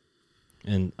vodka.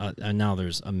 And now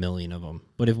there's a million of them.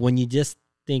 But when you just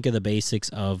think of the basics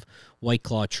of White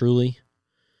Claw Truly,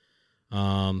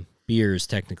 beers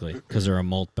technically, because they're a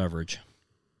malt beverage.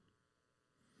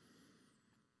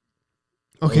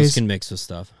 Okay. Those can mix with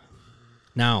stuff.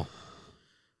 Now,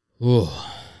 ooh.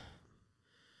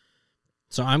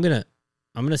 So I'm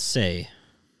gonna say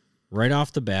right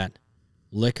off the bat,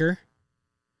 liquor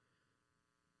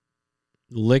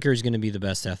is gonna be the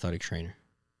best athletic trainer.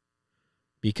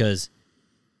 Because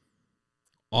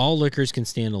all liquors can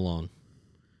stand alone.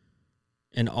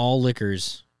 And all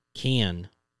liquors can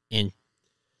and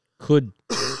could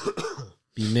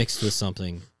be mixed with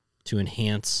something to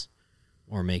enhance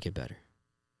or make it better.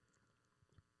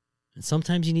 And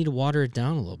sometimes you need to water it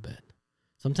down a little bit.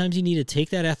 Sometimes you need to take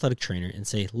that athletic trainer and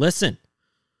say, listen,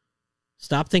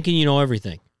 stop thinking you know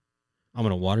everything. I'm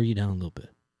going to water you down a little bit.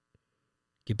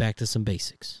 Get back to some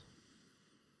basics.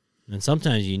 And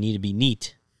sometimes you need to be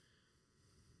neat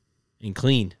and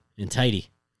clean and tidy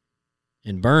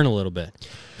and burn a little bit.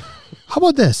 How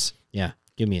about this? Yeah,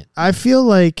 give me it. I feel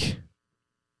like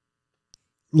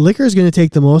liquor is going to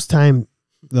take the most time,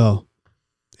 though.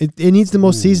 It needs the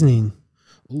most seasoning.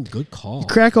 Ooh, good call. You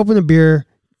crack open a beer,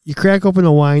 you crack open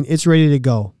a wine, it's ready to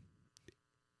go.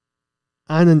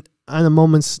 On a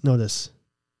moment's notice.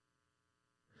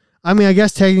 I mean, I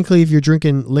guess technically if you're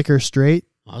drinking liquor straight,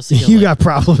 you got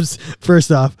problems, first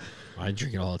off. I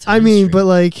drink it all the time. I mean, straight. But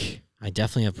like... I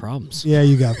definitely have problems. Yeah,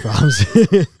 you got problems.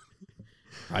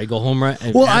 I go home right.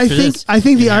 Well, I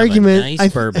think the argument...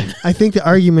 Nice bourbon. I think the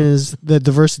argument is that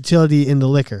the versatility in the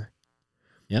liquor.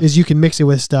 Yep. Is you can mix it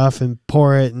with stuff and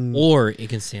pour it, and or it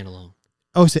can stand alone.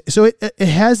 Oh, so it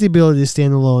has the ability to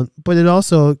stand alone, but it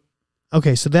also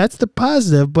so that's the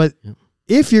positive. But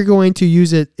if you're going to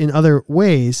use it in other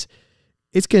ways,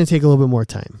 it's going to take a little bit more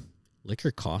time.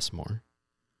 Liquor costs more.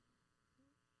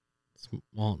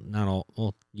 Well, not all.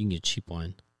 Well, you can get cheap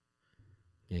wine,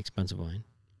 get expensive wine.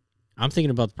 I'm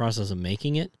thinking about the process of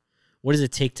making it. What does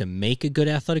it take to make a good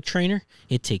athletic trainer?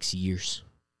 It takes years.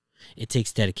 It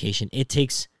takes dedication. It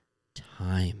takes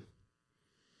time.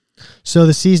 So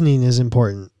the seasoning is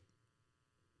important.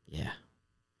 Yeah.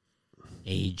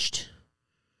 Aged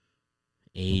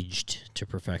aged to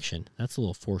perfection. That's a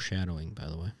little foreshadowing, by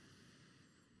the way.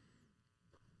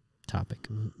 Topic.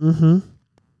 Mm-hmm.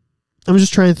 I'm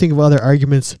just trying to think of other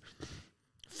arguments.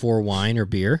 For wine or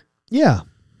beer? Yeah.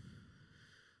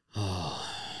 Oh.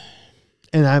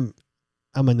 And I'm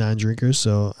a non-drinker,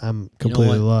 so I'm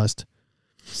completely lost.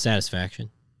 Satisfaction.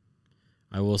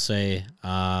 I will say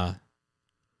a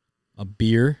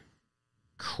beer,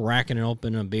 cracking it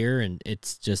open a beer, and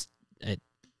it's just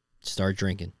start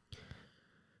drinking.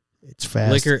 It's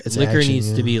fast. Liquor action,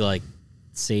 needs to be like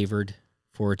savored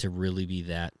for it to really be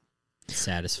that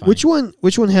satisfying. Which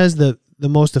one has the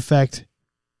most effect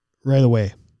right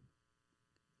away?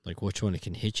 Like which one it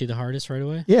can hit you the hardest right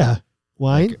away? Yeah.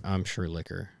 Wine? I'm sure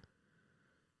liquor.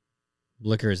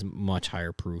 Liquor is much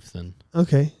higher proof than.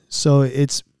 Okay. So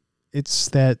it's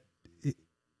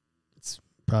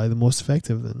probably the most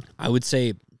effective then. I would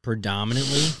say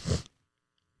predominantly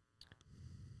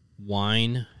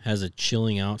wine has a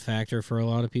chilling out factor for a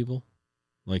lot of people.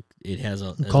 Like it has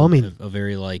a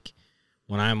very like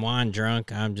when I'm wine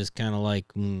drunk, I'm just kind of like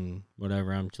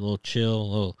whatever. I'm a little chill, a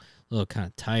little kind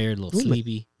of tired, a little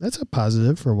sleepy. That's a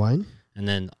positive for wine. And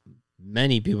then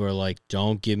many people are like,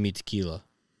 "Don't give me tequila.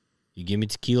 You give me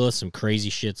tequila, some crazy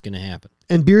shit's gonna happen."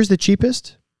 And beer's the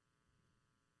cheapest?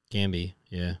 Can be,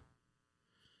 yeah.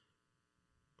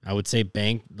 I would say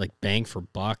bang for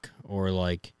buck, or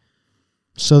like.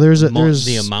 So there's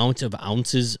the amount of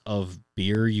ounces of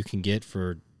beer you can get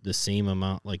for the same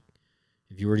amount. Like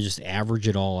if you were to just average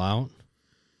it all out,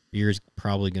 beer is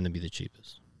probably going to be the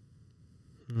cheapest.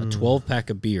 A 12-pack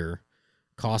of beer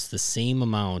costs the same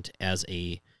amount as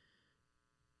a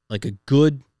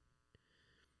good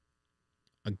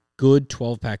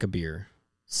 12-pack of beer.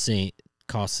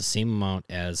 Costs the same amount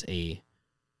as a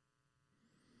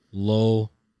low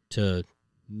to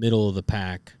middle of the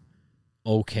pack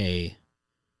okay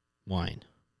wine.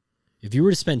 If you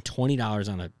were to spend $20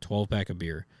 on a 12-pack of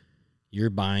beer, you're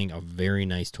buying a very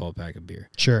nice 12-pack of beer.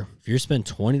 Sure. If you spend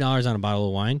 $20 on a bottle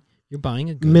of wine, you're buying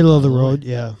a good middle of the road,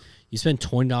 yeah. You spend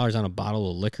 $20 on a bottle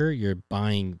of liquor, you're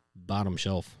buying bottom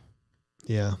shelf.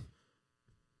 Yeah.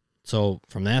 So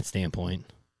from that standpoint,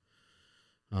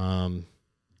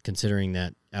 considering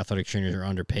that athletic trainers are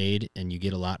underpaid and you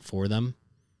get a lot for them,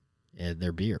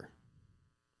 they're beer.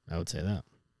 I would say that.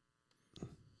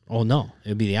 Oh no, it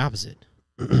would be the opposite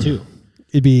too.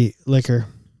 It'd be liquor.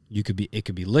 It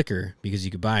could be liquor because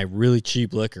you could buy really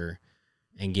cheap liquor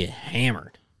and get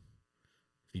hammered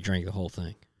if you drank the whole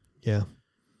thing. Yeah.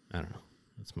 I don't know.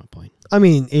 That's my point. I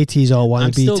mean, ATs all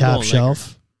want to be top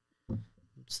shelf. I'm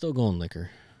still going liquor.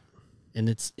 And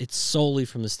it's solely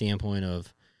from the standpoint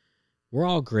of we're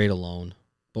all great alone,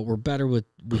 but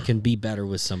we can be better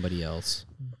with somebody else.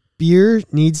 Beer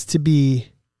needs to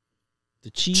be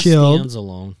the cheese chilled. stands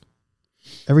alone.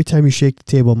 Every time you shake the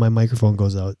table, my microphone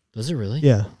goes out. Does it really?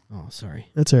 Yeah. Oh, sorry.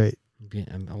 That's all right.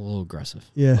 I'm a little aggressive.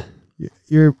 Yeah.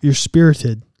 You're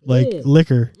spirited like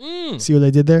liquor. See what I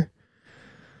did there?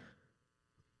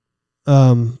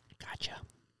 Gotcha.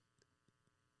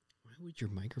 Why would your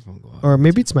microphone go out? Or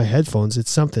maybe it's my headphones. It's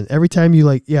something. Every time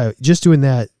you just doing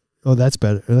that. Oh, that's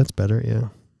better. That's better. Yeah.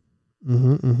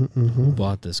 Who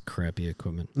bought this crappy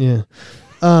equipment? Yeah.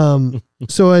 So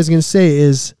what I was gonna say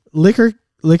is liquor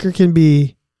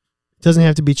doesn't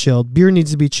have to be chilled. Beer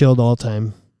needs to be chilled all the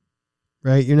time.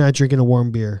 Right? You're not drinking a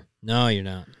warm beer. No, you're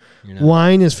not.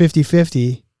 Wine is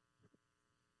 50-50.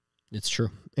 It's true.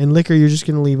 And liquor you're just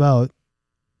gonna leave out.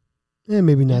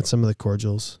 Maybe not some of the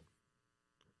cordials.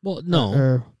 Well,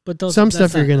 no. But some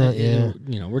stuff you're gonna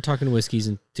we're talking whiskeys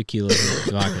and tequilas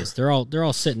and vodkas. They're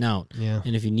all sitting out. Yeah.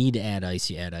 And if you need to add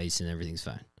ice, you add ice and everything's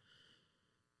fine.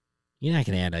 You're not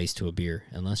gonna add ice to a beer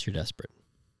unless you're desperate.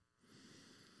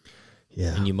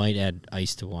 Yeah. And you might add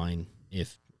ice to wine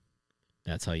if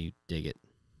that's how you dig it.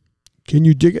 Can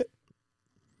you dig it?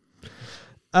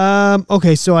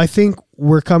 Okay, so I think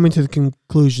we're coming to the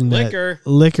conclusion that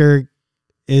liquor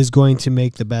is going to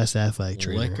make the best athletic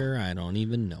trainer. Liquor, I don't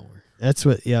even know her. That's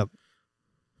what, yep.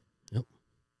 Nope.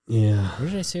 Yeah. What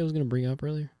did I say I was going to bring up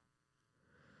earlier?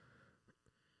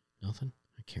 Nothing?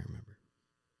 I can't remember.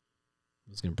 I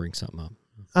was going to bring something up.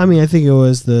 I mean, I think it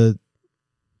was the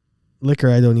liquor,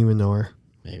 I don't even know her.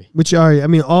 Maybe.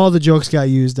 All the jokes got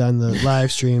used on the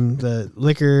live stream. The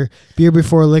liquor, beer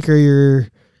before liquor, you're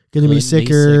going to be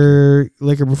sicker.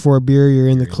 Liquor before beer, you're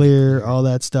in the clear, all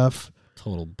that stuff.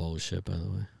 Total bullshit, by the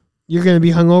way. You're going to be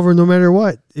hungover no matter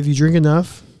what if you drink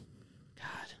enough. God.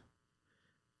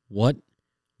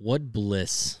 What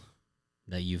bliss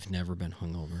that you've never been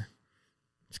hungover.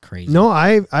 It's crazy. No,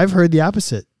 I've heard the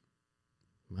opposite.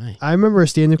 Why? I remember a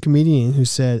stand-up comedian who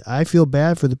said, I feel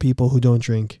bad for the people who don't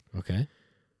drink. Okay.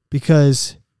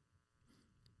 Because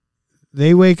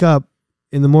they wake up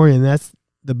in the morning. That's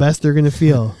the best they're going to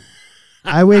feel.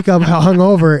 I wake up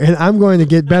hungover, and I'm going to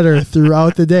get better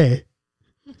throughout the day.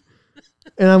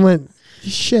 And I went,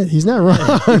 shit, he's not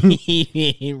wrong.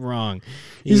 He ain't wrong.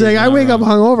 He's like, I wake up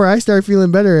hungover. I start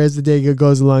feeling better as the day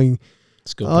goes along.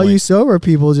 That's a good all point. you sober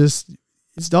people it's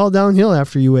all downhill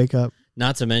after you wake up.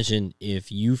 Not to mention,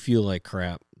 if you feel like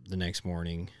crap the next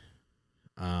morning,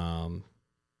 you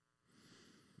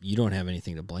don't have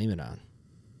anything to blame it on.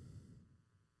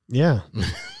 Yeah.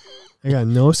 I got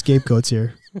no scapegoats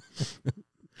here.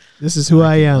 This is who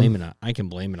I am. I can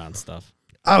blame it on stuff.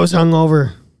 I was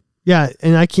hungover. Yeah,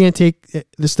 and I can't take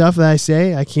the stuff that I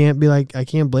say. I can't be like, I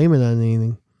can't blame it on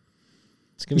anything.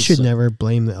 You should never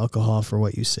blame the alcohol for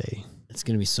what you say. It's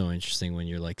going to be so interesting when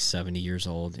you're like 70 years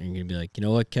old and you're going to be like, you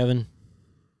know what, Kevin?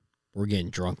 We're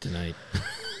getting drunk tonight.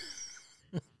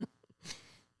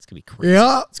 It's going to be crazy.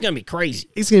 Yeah. It's going to be crazy.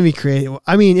 It's going to be crazy.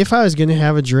 I mean, if I was going to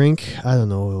have a drink, I don't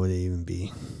know what would it even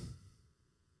be.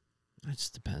 It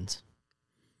just depends.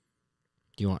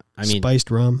 Do you want,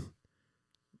 spiced rum?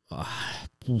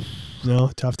 No,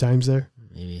 tough times there.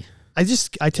 Maybe. I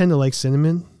tend to like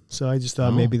cinnamon, so I just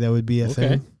thought maybe that would be a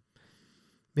thing.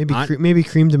 Maybe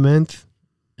cream de menthe,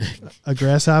 a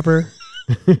grasshopper.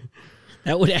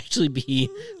 That would actually be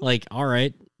like, all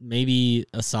right, maybe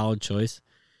a solid choice.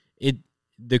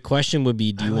 The question would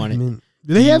be, do you want to?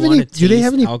 Do they have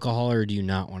any alcohol, or do you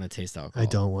not want to taste alcohol? I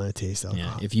don't want to taste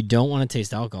alcohol. Yeah, if you don't want to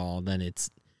taste alcohol, then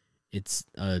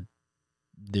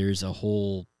there's a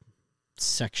whole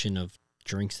section of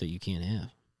drinks that you can't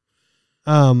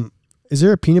have. Is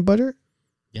there a peanut butter?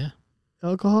 Yeah.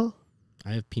 Alcohol?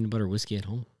 I have peanut butter whiskey at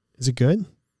home. Is it good?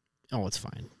 Oh, it's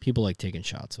fine. People like taking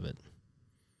shots of it.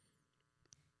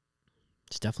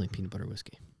 It's definitely peanut butter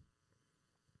whiskey.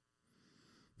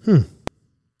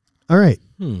 All right.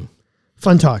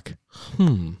 Fun talk.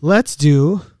 Let's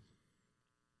do.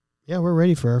 Yeah, we're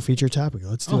ready for our feature topic.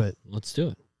 Let's do it. Let's do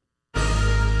it.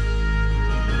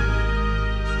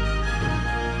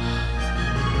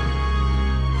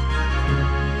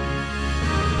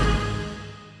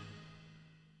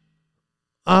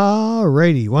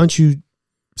 Alrighty. Why don't you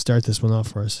start this one off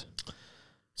for us?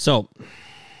 So, I'm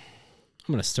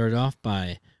going to start off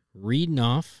by reading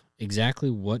off exactly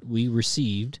what we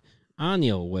received on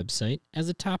the old website as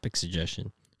a topic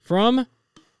suggestion from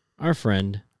our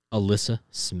friend Alyssa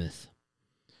Smith.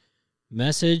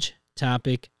 Message,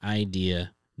 topic,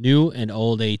 idea, new and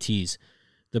old ATs.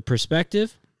 The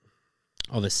perspective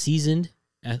of a seasoned...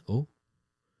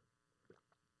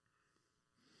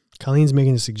 Colleen's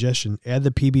making a suggestion. Add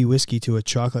the PB whiskey to a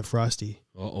chocolate frosty.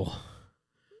 Uh-oh.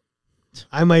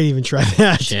 I might even try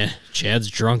that. Chad's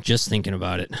drunk just thinking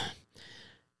about it.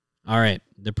 All right.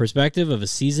 The perspective of a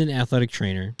seasoned athletic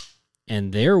trainer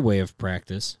and their way of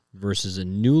practice versus a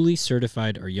newly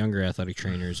certified or younger athletic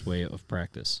trainer's way of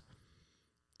practice.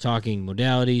 Talking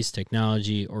modalities,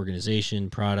 technology, organization,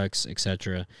 products,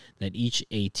 etc. that each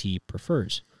AT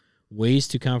prefers. Ways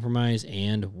to compromise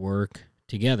and work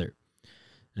together.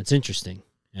 That's interesting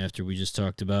after we just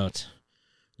talked about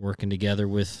working together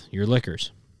with your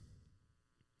liquors.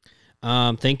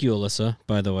 Thank you, Alyssa,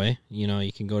 by the way.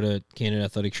 You can go to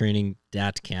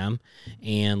CanadaAthleticTraining.com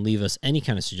and leave us any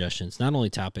kind of suggestions, not only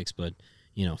topics, but,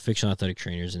 fictional athletic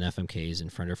trainers and FMKs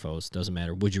and friend or foes. Doesn't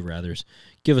matter. Would you rathers?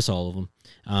 Give us all of them.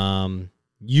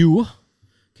 You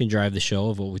can drive the show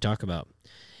of what we talk about.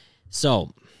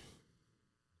 So,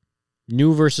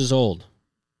 new versus old.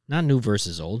 Not new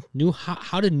versus old. New.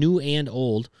 How do new and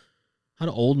old, how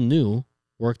do old and new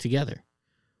work together?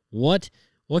 What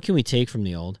can we take from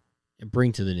the old and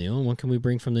bring to the new, and what can we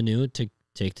bring from the new to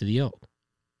take to the old?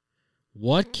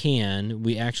 What can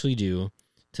we actually do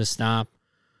to stop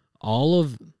all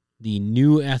of the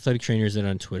new athletic trainers that are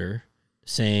on Twitter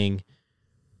saying,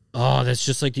 oh, that's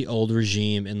just like the old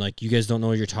regime, and like you guys don't know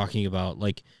what you're talking about.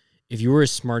 Like, if you were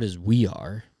as smart as we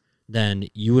are, then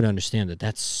you would understand that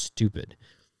that's stupid.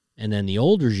 And then the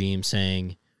old regime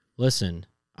saying, listen,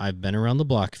 I've been around the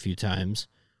block a few times.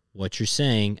 What you're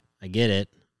saying, I get it,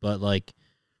 but like,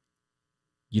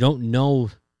 you don't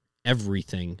know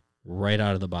everything right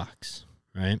out of the box,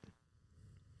 right?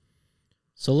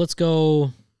 So let's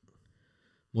go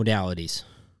modalities.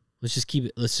 Let's just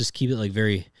keep it like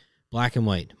very black and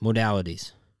white.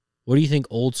 Modalities. What do you think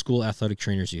old school athletic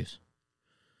trainers use?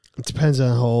 It depends on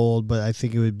how old, but I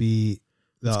think it would be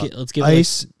let's give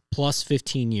ice. Like plus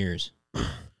 15 years.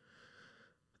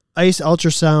 Ice,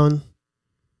 ultrasound,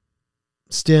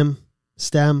 STEM.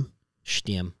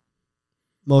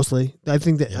 Mostly. I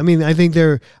think that,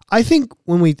 yeah. I think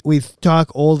when we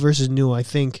talk old versus new, I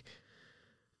think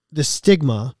the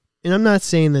stigma and I'm not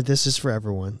saying that this is for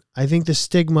everyone. I think the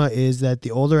stigma is that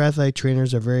the older athletic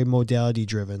trainers are very modality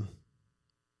driven.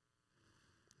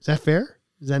 Is that fair?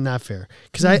 Is that not fair?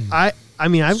 Because I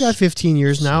mean, I've got 15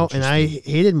 years now, and I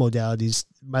hated modalities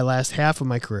my last half of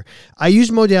my career. I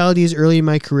used modalities early in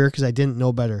my career because I didn't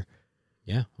know better.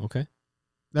 Yeah, okay.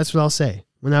 That's what I'll say.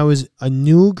 When I was a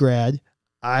new grad,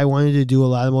 I wanted to do a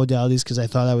lot of modalities because I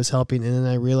thought I was helping, and then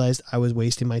I realized I was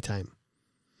wasting my time.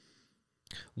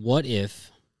 What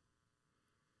if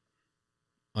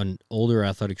an older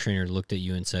athletic trainer looked at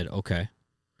you and said, okay,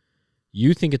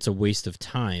 you think it's a waste of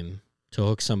time to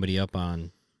hook somebody up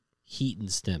on heat and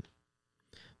stim,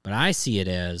 but I see it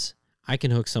as I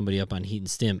can hook somebody up on heat and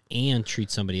stim and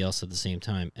treat somebody else at the same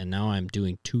time, and now I'm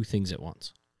doing two things at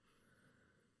once.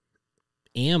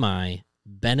 Am I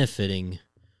benefiting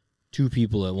two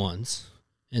people at once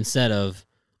instead of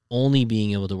only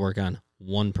being able to work on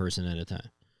one person at a time?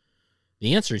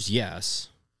 The answer is yes,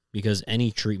 because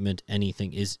any treatment,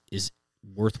 anything is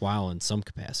worthwhile in some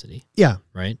capacity. Yeah.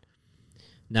 Right?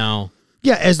 Now,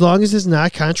 yeah, as long as it's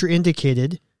not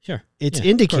contraindicated. Sure. It's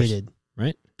indicated.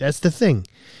 Right? That's the thing.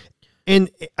 And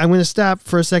I'm going to stop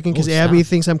for a second because Abby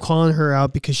thinks I'm calling her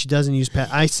out because she doesn't use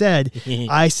I said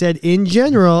in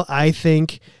general, I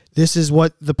think this is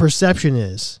what the perception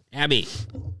is. Abby.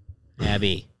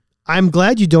 I'm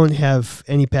glad you don't have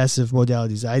any passive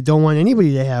modalities. I don't want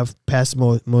anybody to have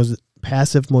passive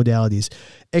modalities,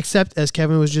 except as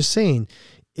Kevin was just saying,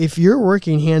 if you're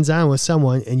working hands-on with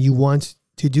someone and you want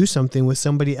to do something with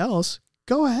somebody else,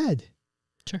 go ahead.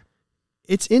 Sure.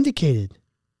 It's indicated.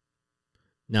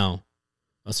 Now,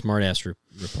 a smart-ass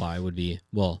reply would be,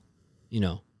 well,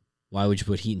 why would you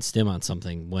put heat and stim on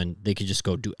something when they could just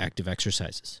go do active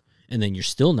exercises? And then you're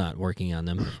still not working on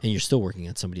them, and you're still working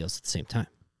on somebody else at the same time,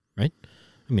 right?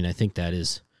 I mean, I think that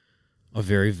is a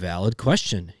very valid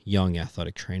question, young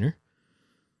athletic trainer.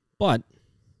 But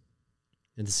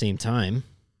at the same time,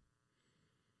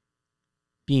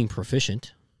 being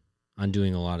proficient on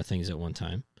doing a lot of things at one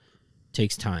time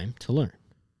takes time to learn.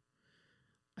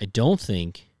 I don't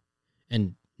think,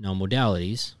 and now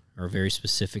modalities are a very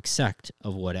specific sect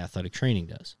of what athletic training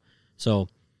does. So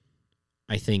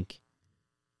I think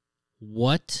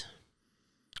what's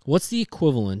the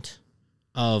equivalent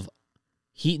of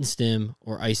heat and stim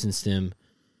or ice and stim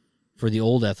for the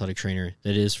old athletic trainer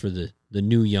that is for the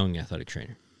new young athletic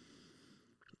trainer?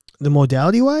 The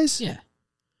modality wise? Yeah.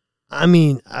 I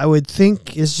mean, I would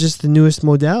think it's just the newest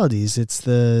modalities.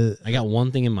 I got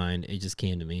one thing in mind. It just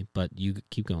came to me, but you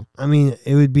keep going. I mean,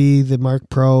 it would be the Mark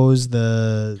Pros,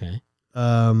 Okay.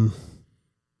 I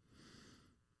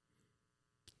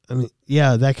mean,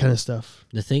 yeah, that kind of stuff.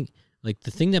 The thing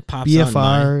that pops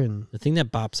BFR the thing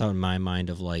that pops out in my mind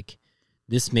of like,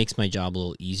 this makes my job a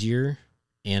little easier,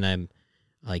 and I'm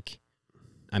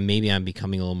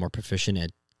becoming a little more proficient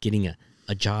at getting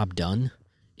a job done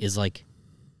is like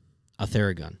a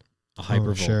Theragun, a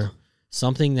Hypervolt, sure.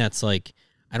 Something that's like,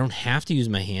 I don't have to use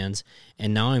my hands,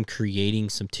 and now I'm creating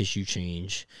some tissue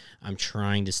change. I'm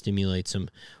trying to stimulate some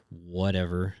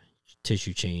whatever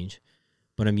tissue change,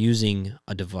 but I'm using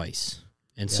a device.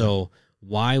 And so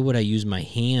why would I use my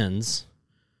hands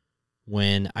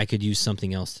when I could use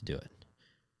something else to do it?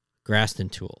 Graston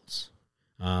tools,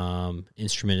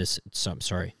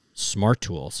 smart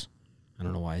tools. I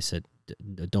don't know why I said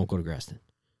don't go to Graston.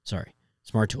 Sorry,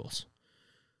 smart tools.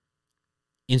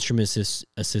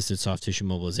 Instrument-assisted soft tissue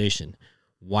mobilization.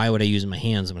 Why would I use my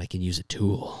hands when I can use a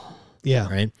tool? Yeah.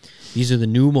 Right? These are the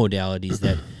new modalities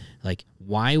that, like,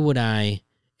 why would I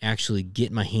actually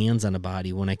get my hands on a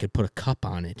body when I could put a cup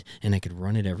on it and I could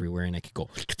run it everywhere and I could go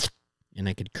and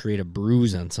I could create a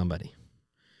bruise on somebody?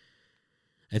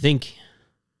 I think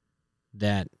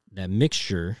that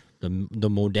mixture, the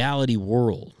modality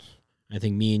world, I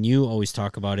think me and you always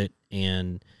talk about it,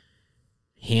 and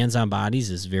hands on bodies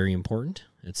is very important.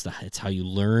 It's how you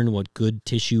learn what good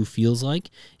tissue feels like.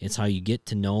 It's how you get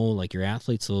to know like your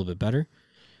athletes a little bit better.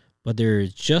 But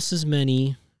there's just as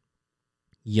many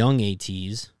young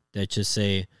ATs that just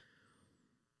say,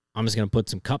 I'm just going to put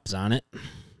some cups on it,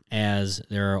 as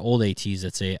there are old ATs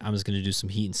that say, I'm just going to do some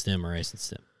heat and stim or ice and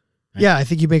stim. Right? Yeah, I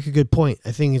think you make a good point.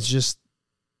 I think it's just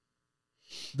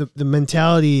the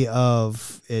mentality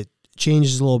of it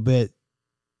changes a little bit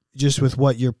just with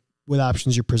what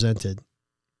options you're presented.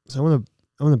 So I want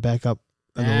to back up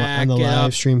on the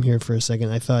live stream here for a second.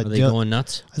 I thought are they going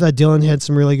nuts? I thought Dylan had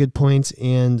some really good points,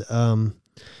 and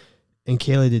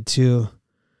Kayla did too.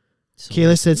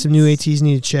 Kayla said some new ATs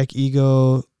need to check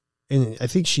ego, and I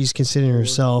think she's considering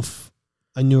herself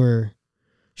a newer.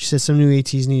 She said some new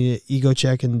ATs need an ego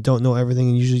check and don't know everything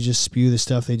and usually just spew the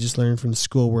stuff they just learned from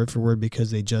school word for word because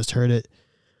they just heard it.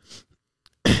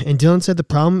 And Dylan said the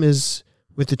problem is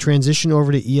with the transition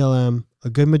over to ELM, a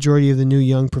good majority of the new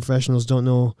young professionals don't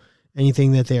know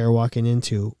anything that they are walking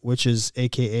into, which is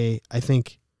AKA, I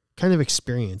think, kind of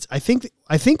experience. I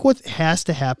think what has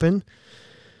to happen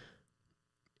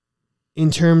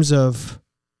in terms of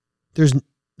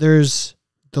there's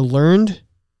the learned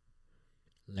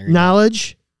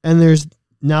knowledge and there's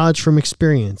knowledge from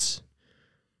experience.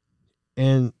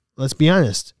 And let's be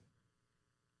honest.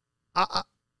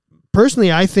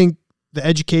 Personally, I think the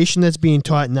education that's being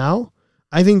taught now,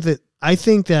 I think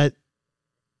that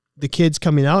the kids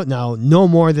coming out now know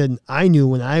more than I knew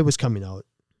when I was coming out.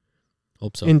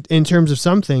 Hope so. In terms of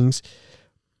some things,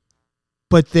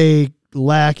 but they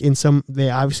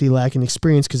obviously lack in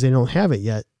experience because they don't have it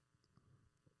yet.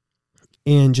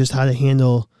 And just how to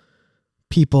handle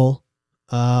people.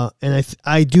 And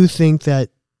I do think that,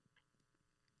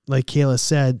 like Kayla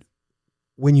said,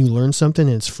 when you learn something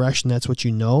and it's fresh and that's what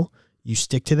you know, you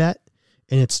stick to that.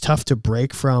 And it's tough to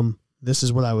break from, this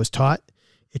is what I was taught.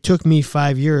 It took me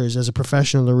 5 years as a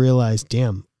professional to realize,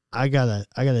 damn, I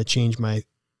gotta change my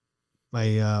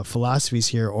philosophies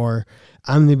here, or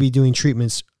I'm going to be doing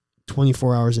treatments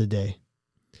 24 hours a day.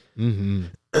 Mm-hmm.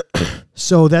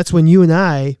 So that's when you and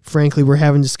I, frankly, were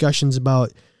having discussions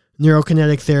about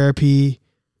neurokinetic therapy,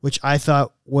 which I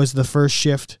thought was the first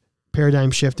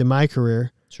paradigm shift in my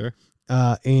career. Sure.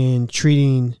 And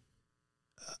treating,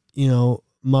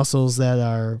 muscles that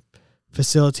are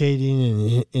facilitating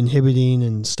and inhibiting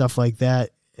and stuff like that.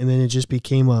 And then it just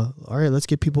became all right, let's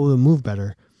get people to move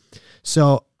better.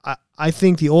 So I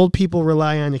think the old people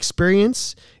rely on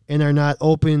experience and are not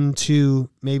open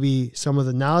to maybe some of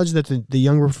the knowledge that the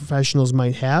younger professionals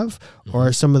might have,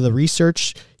 or some of the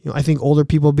research. I think older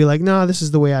people will be like, no, this is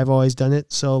the way I've always done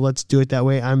it, so let's do it that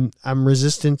way. I'm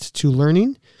resistant to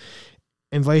learning.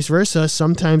 And vice versa.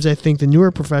 Sometimes I think the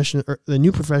new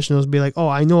professionals be like, oh,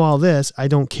 I know all this. I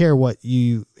don't care what's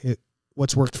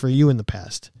worked for you in the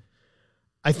past.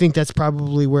 I think that's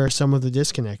probably where some of the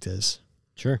disconnect is.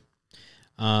 Sure.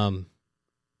 One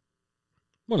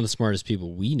of the smartest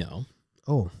people we know.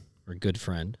 Oh. Our good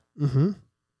friend. Mm-hmm.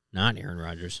 Not Aaron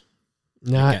Rodgers.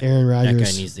 Aaron Rodgers. That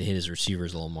guy needs to hit his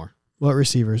receivers a little more. What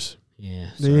receivers?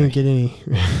 Yeah. They didn't get any.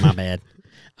 My bad.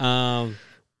 Love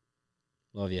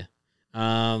you.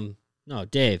 No,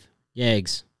 Dave,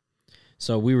 Yags.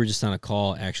 So we were just on a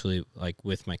call, actually, like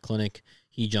with my clinic.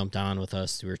 He jumped on with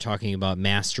us. We were talking about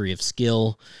mastery of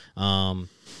skill. A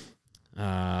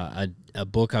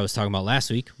book I was talking about last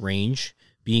week, Range,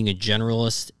 being a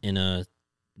generalist in a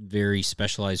very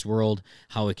specialized world,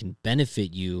 how it can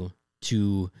benefit you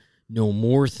to know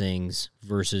more things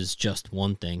versus just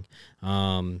one thing.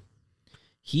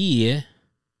 He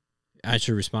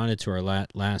actually responded to our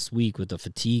last week with the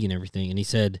fatigue and everything, and he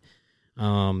said,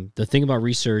 the thing about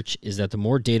research is that the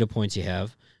more data points you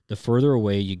have, the further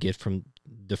away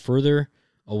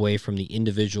from the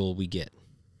individual we get.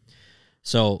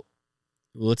 So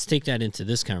let's take that into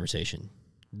this conversation.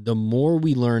 The more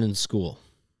we learn in school,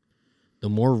 the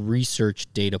more research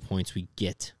data points we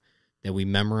get, that we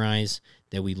memorize,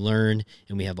 that we learn,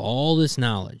 and we have all this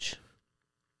knowledge,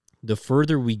 the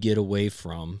further we get away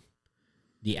from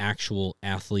the actual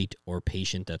athlete or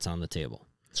patient that's on the table.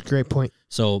 That's a great point.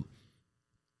 So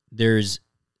there's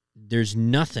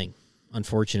nothing,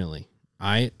 unfortunately.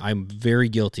 I'm very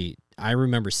guilty. I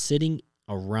remember sitting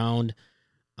around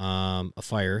a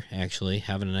fire, actually,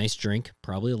 having a nice drink,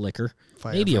 probably a liquor,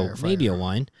 maybe a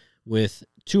wine, with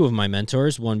two of my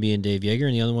mentors, one being Dave Yeager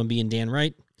and the other one being Dan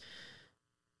Wright.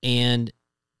 And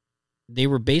they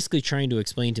were basically trying to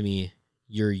explain to me,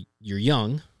 you're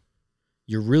young,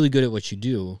 you're really good at what you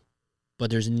do, but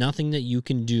there's nothing that you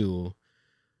can do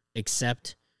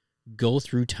except go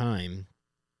through time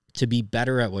to be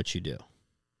better at what you do.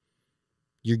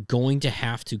 You're going to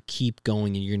have to keep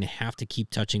going, and you're going to have to keep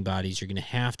touching bodies. You're going to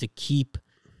have to keep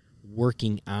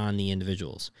working on the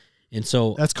individuals. And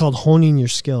so that's called honing your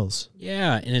skills.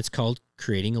 Yeah, and it's called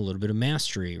creating a little bit of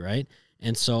mastery, right?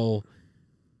 And so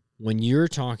when you're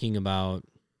talking about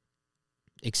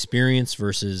experience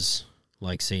versus,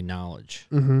 like, say, knowledge,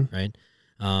 right?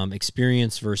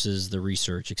 Experience versus the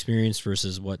research, experience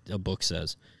versus what a book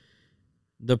says.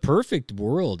 The perfect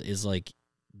world is like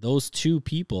those two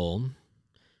people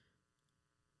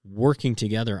working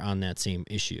together on that same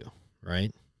issue,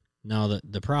 right? Now,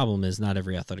 the problem is not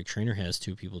every athletic trainer has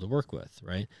two people to work with,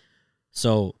 right?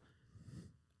 So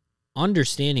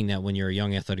understanding that when you're a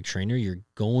young athletic trainer, you're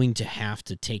going to have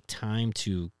to take time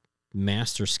to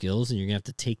master skills, and you're going to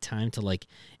have to take time to, like,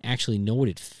 actually know what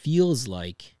it feels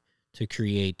like to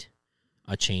create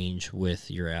a change with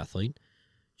your athlete.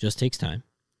 Just takes time.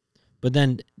 But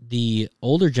then the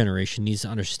older generation needs to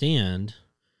understand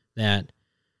that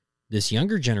this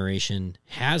younger generation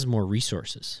has more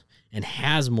resources and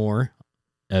has more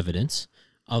evidence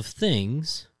of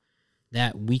things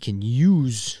that we can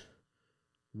use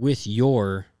with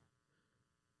your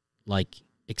like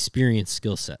experience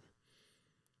skill set.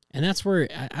 And that's where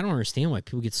I don't understand why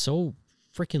people get so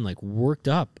freaking like worked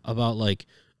up about like,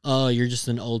 oh, you're just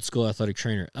an old school athletic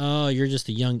trainer. Oh, you're just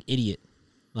a young idiot.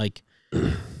 Like,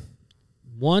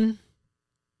 one,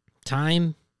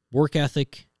 time, work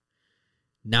ethic,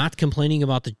 not complaining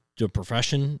about the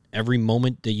profession every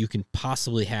moment that you can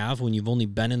possibly have when you've only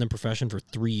been in the profession for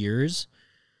 3 years.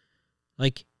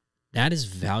 Like, that is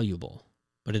valuable.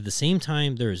 But at the same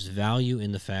time, there is value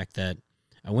in the fact that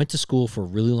I went to school for a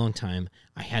really long time.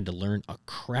 I had to learn a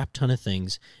crap ton of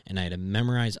things, and I had to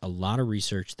memorize a lot of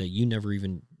research that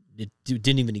it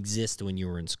didn't even exist when you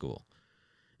were in school.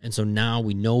 And so now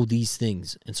we know these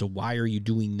things. And so why are you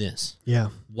doing this? Yeah.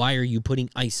 Why are you putting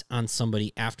ice on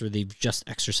somebody after they've just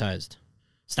exercised?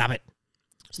 Stop it.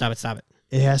 Stop it. Stop it.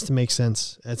 It has to make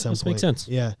sense at some point. Makes sense.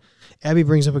 Yeah. Abby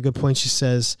brings up a good point. She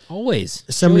says, Always.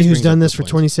 somebody who's done this for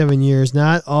points. 27 years,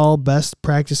 not all best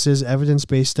practices,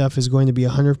 evidence-based stuff is going to be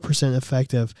 100%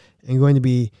 effective, and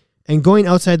going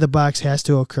outside the box has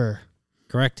to occur.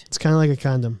 Correct. It's kind of like a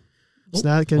condom. It's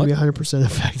not going to be 100%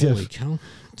 effective. Holy cow.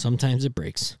 Sometimes it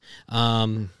breaks.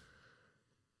 And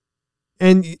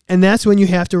that's when you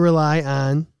have to rely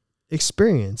on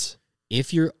experience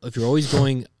If you're always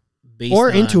going based or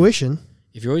on intuition.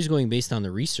 If you're always going based on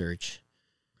the research,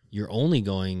 you're only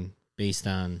going based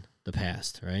on the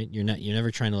past, right? You're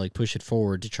never trying to like push it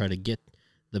forward to try to get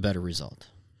the better result.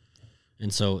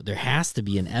 And so there has to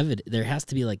be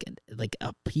like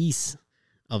a piece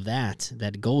of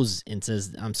that goes and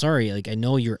says, I'm sorry, like I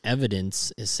know your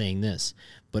evidence is saying this,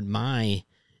 but my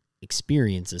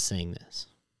experience is saying this.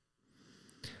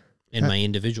 And my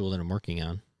individual that I'm working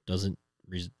on doesn't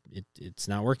it's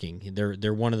not working.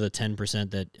 They're one of the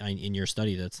 10% that in your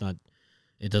study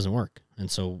it doesn't work.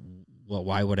 And so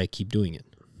why would I keep doing it?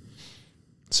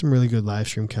 Some really good live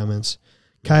stream comments.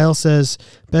 Kyle says,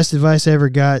 best advice I ever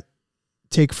got,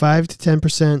 take 5 to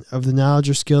 10% of the knowledge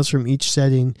or skills from each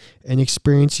setting and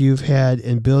experience you've had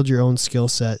and build your own skill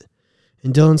set.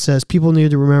 And Dylan says, people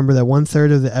need to remember that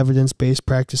 1/3 of the evidence-based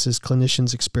practice is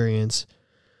clinicians' experience.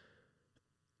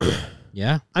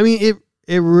 Yeah. I mean,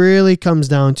 it really comes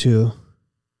down to,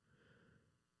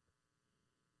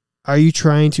 are you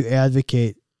trying to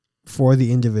advocate for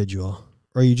the individual,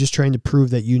 or are you just trying to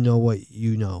prove that you know what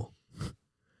you know?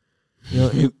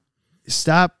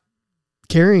 Stop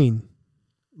caring.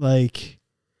 Like,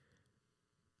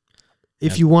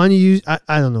 if you want to use,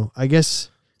 I don't know, I guess.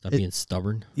 Stop being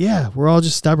stubborn. Yeah, we're all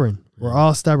just stubborn. We're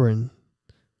all stubborn.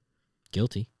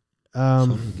 Guilty.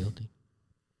 Totally guilty.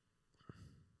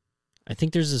 I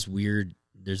think there's this weird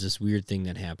thing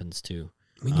that happens too.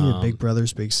 We need a Big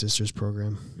Brothers Big Sisters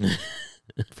program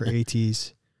for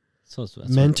ATs. So that's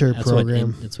Mentor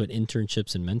program. That's what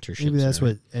internships and mentorships. Maybe that's are.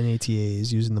 what NATA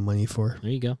is using the money for.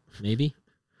 There you go. Maybe.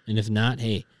 And if not,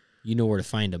 hey, you know where to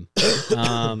find them.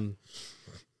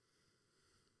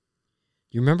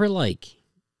 You remember like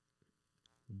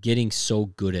getting so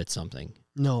good at something?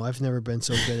 No, I've never been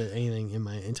so good at anything in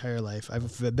my entire life.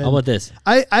 I've been. How about this?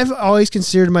 I've always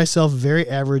considered myself very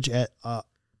average at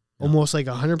almost like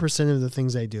 100% of the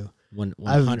things I do.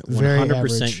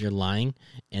 100% you're lying,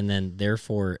 and then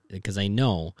therefore, because I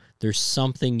know there's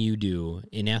something you do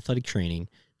in athletic training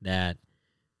that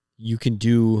you can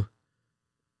do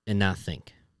and not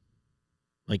think.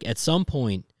 Like at some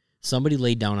point, somebody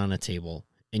laid down on a table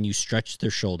and you stretched their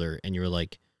shoulder and you were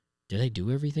like, did I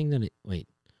do everything that wait,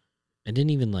 I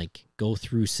didn't even like go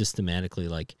through systematically,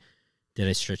 like, did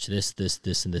I stretch this, and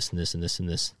this, and this, and this, and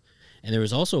this? And there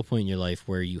was also a point in your life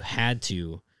where you had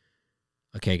to,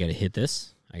 okay, I got to hit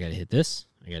this, I got to hit this,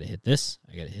 I got to hit this,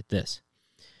 I got to hit this.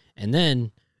 And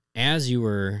then as you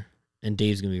were, and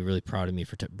Dave's going to be really proud of me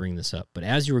for bringing this up, but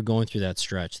as you were going through that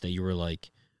stretch that you were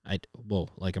like,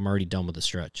 I'm already done with the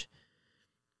stretch,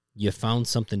 you found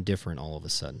something different all of a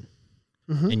sudden.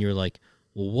 Mm-hmm. And you're like,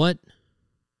 well,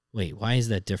 why is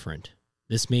that different?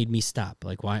 This made me stop.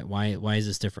 Like, why is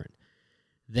this different?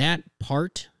 That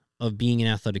part of being an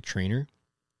athletic trainer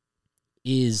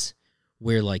is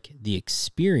where like the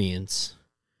experience,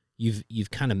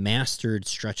 you've kind of mastered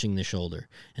stretching the shoulder.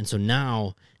 And so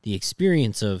now the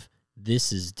experience of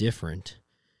this is different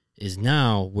is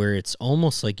now where it's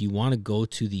almost like you want to go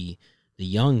to the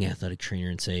young athletic trainer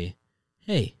and say,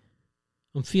 hey,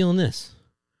 I'm feeling this.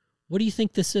 What do you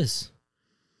think this is?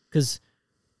 Because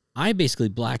I basically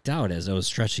blacked out as I was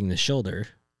stretching the shoulder,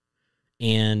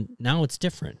 and now it's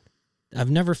different. I've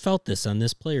never felt this on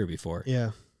this player before.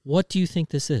 Yeah. What do you think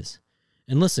this is?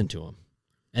 and listen to them.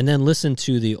 And then listen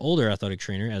to the older athletic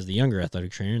trainer as the younger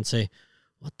athletic trainer and say,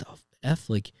 what the F?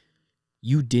 Like,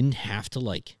 you didn't have to,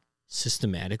 like,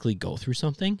 systematically go through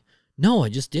something? No, I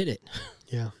just did it.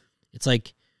 Yeah. It's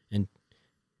like, and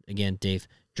again, Dave,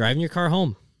 driving your car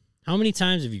home. How many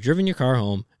times have you driven your car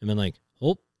home and been like,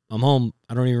 oh, I'm home.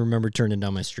 I don't even remember turning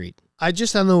down my street. I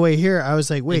just, on the way here, I was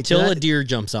like, wait. Until a deer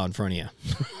jumps out in front of you.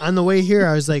 On the way here,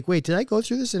 I was like, wait, did I go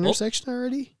through this intersection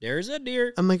already? There's a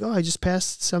deer. I'm like, oh, I just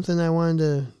passed something I wanted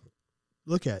to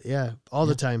look at. Yeah, all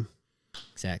the time.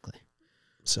 Exactly.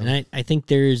 So, and I think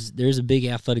there's a big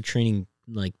athletic training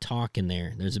like talk in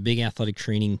there. There's a big athletic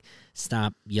training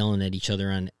stop yelling at each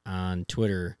other on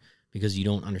Twitter because you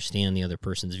don't understand the other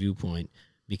person's viewpoint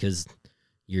because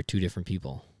you're two different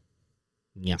people.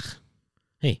 Yuck.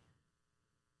 Hey,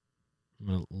 I'm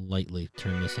going to lightly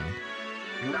turn this on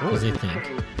because I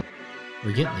think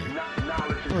we're getting there.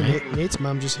 Oh, Right? Nate's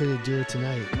mom just hit a deer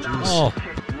tonight. Jeez. Oh,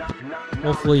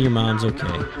 hopefully your mom's okay.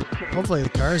 Hopefully the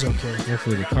car's okay.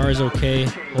 Hopefully the car is okay.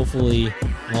 Hopefully,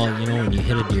 well, you know, when you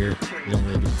hit a deer, you don't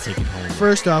really get to take it home.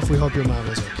 First off, we hope your mom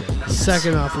is okay. Yes.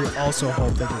 Second off, we also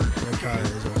hope that the car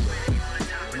is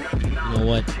okay. You know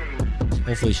what?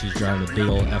 Hopefully she's driving a big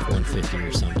old F-150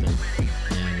 or something,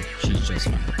 and she's just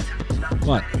fine.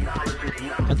 But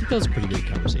I think that was a pretty good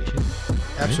conversation.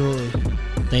 Right? Absolutely.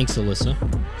 Thanks, Alyssa,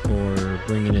 for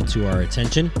bringing it to our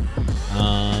attention.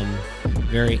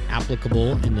 Very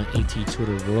applicable in the AT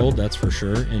Twitter world, that's for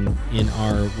sure, and in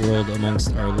our world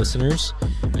amongst our listeners.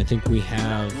 I think we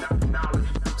have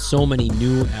so many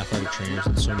new athletic trainers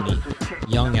and so many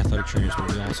young athletic trainers,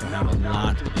 but we also have a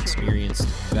lot of experienced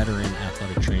veteran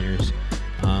athletic trainers.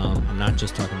 I'm not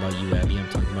just talking about you, Abby. I'm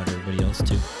talking about everybody else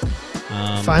too.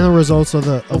 Final results of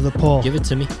the poll. Give it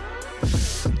to me.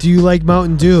 Do you like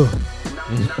Mountain Dew?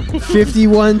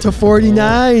 51 to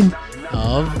 49.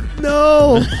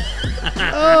 No.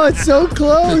 Oh, it's so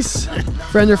close.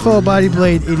 Friend or foe, Body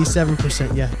Blade,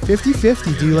 87%. Yeah,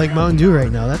 50-50. Do you like Mountain Dew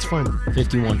right now? That's fun.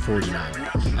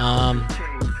 51-49.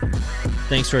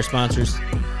 Thanks to our sponsors,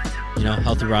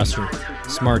 Healthy Roster,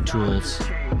 Smart Tools,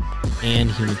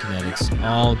 and Human Kinetics,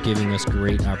 all giving us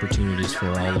great opportunities for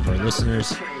all of our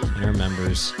listeners and our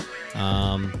members.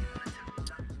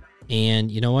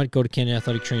 And you know what? Go to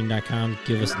CanadaAthleticTraining.com.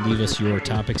 Leave us your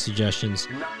topic suggestions.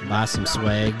 Buy some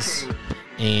swags.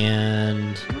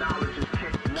 And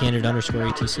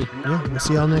Canada_ATC. Yeah, we'll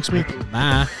see y'all next week.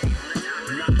 Bye.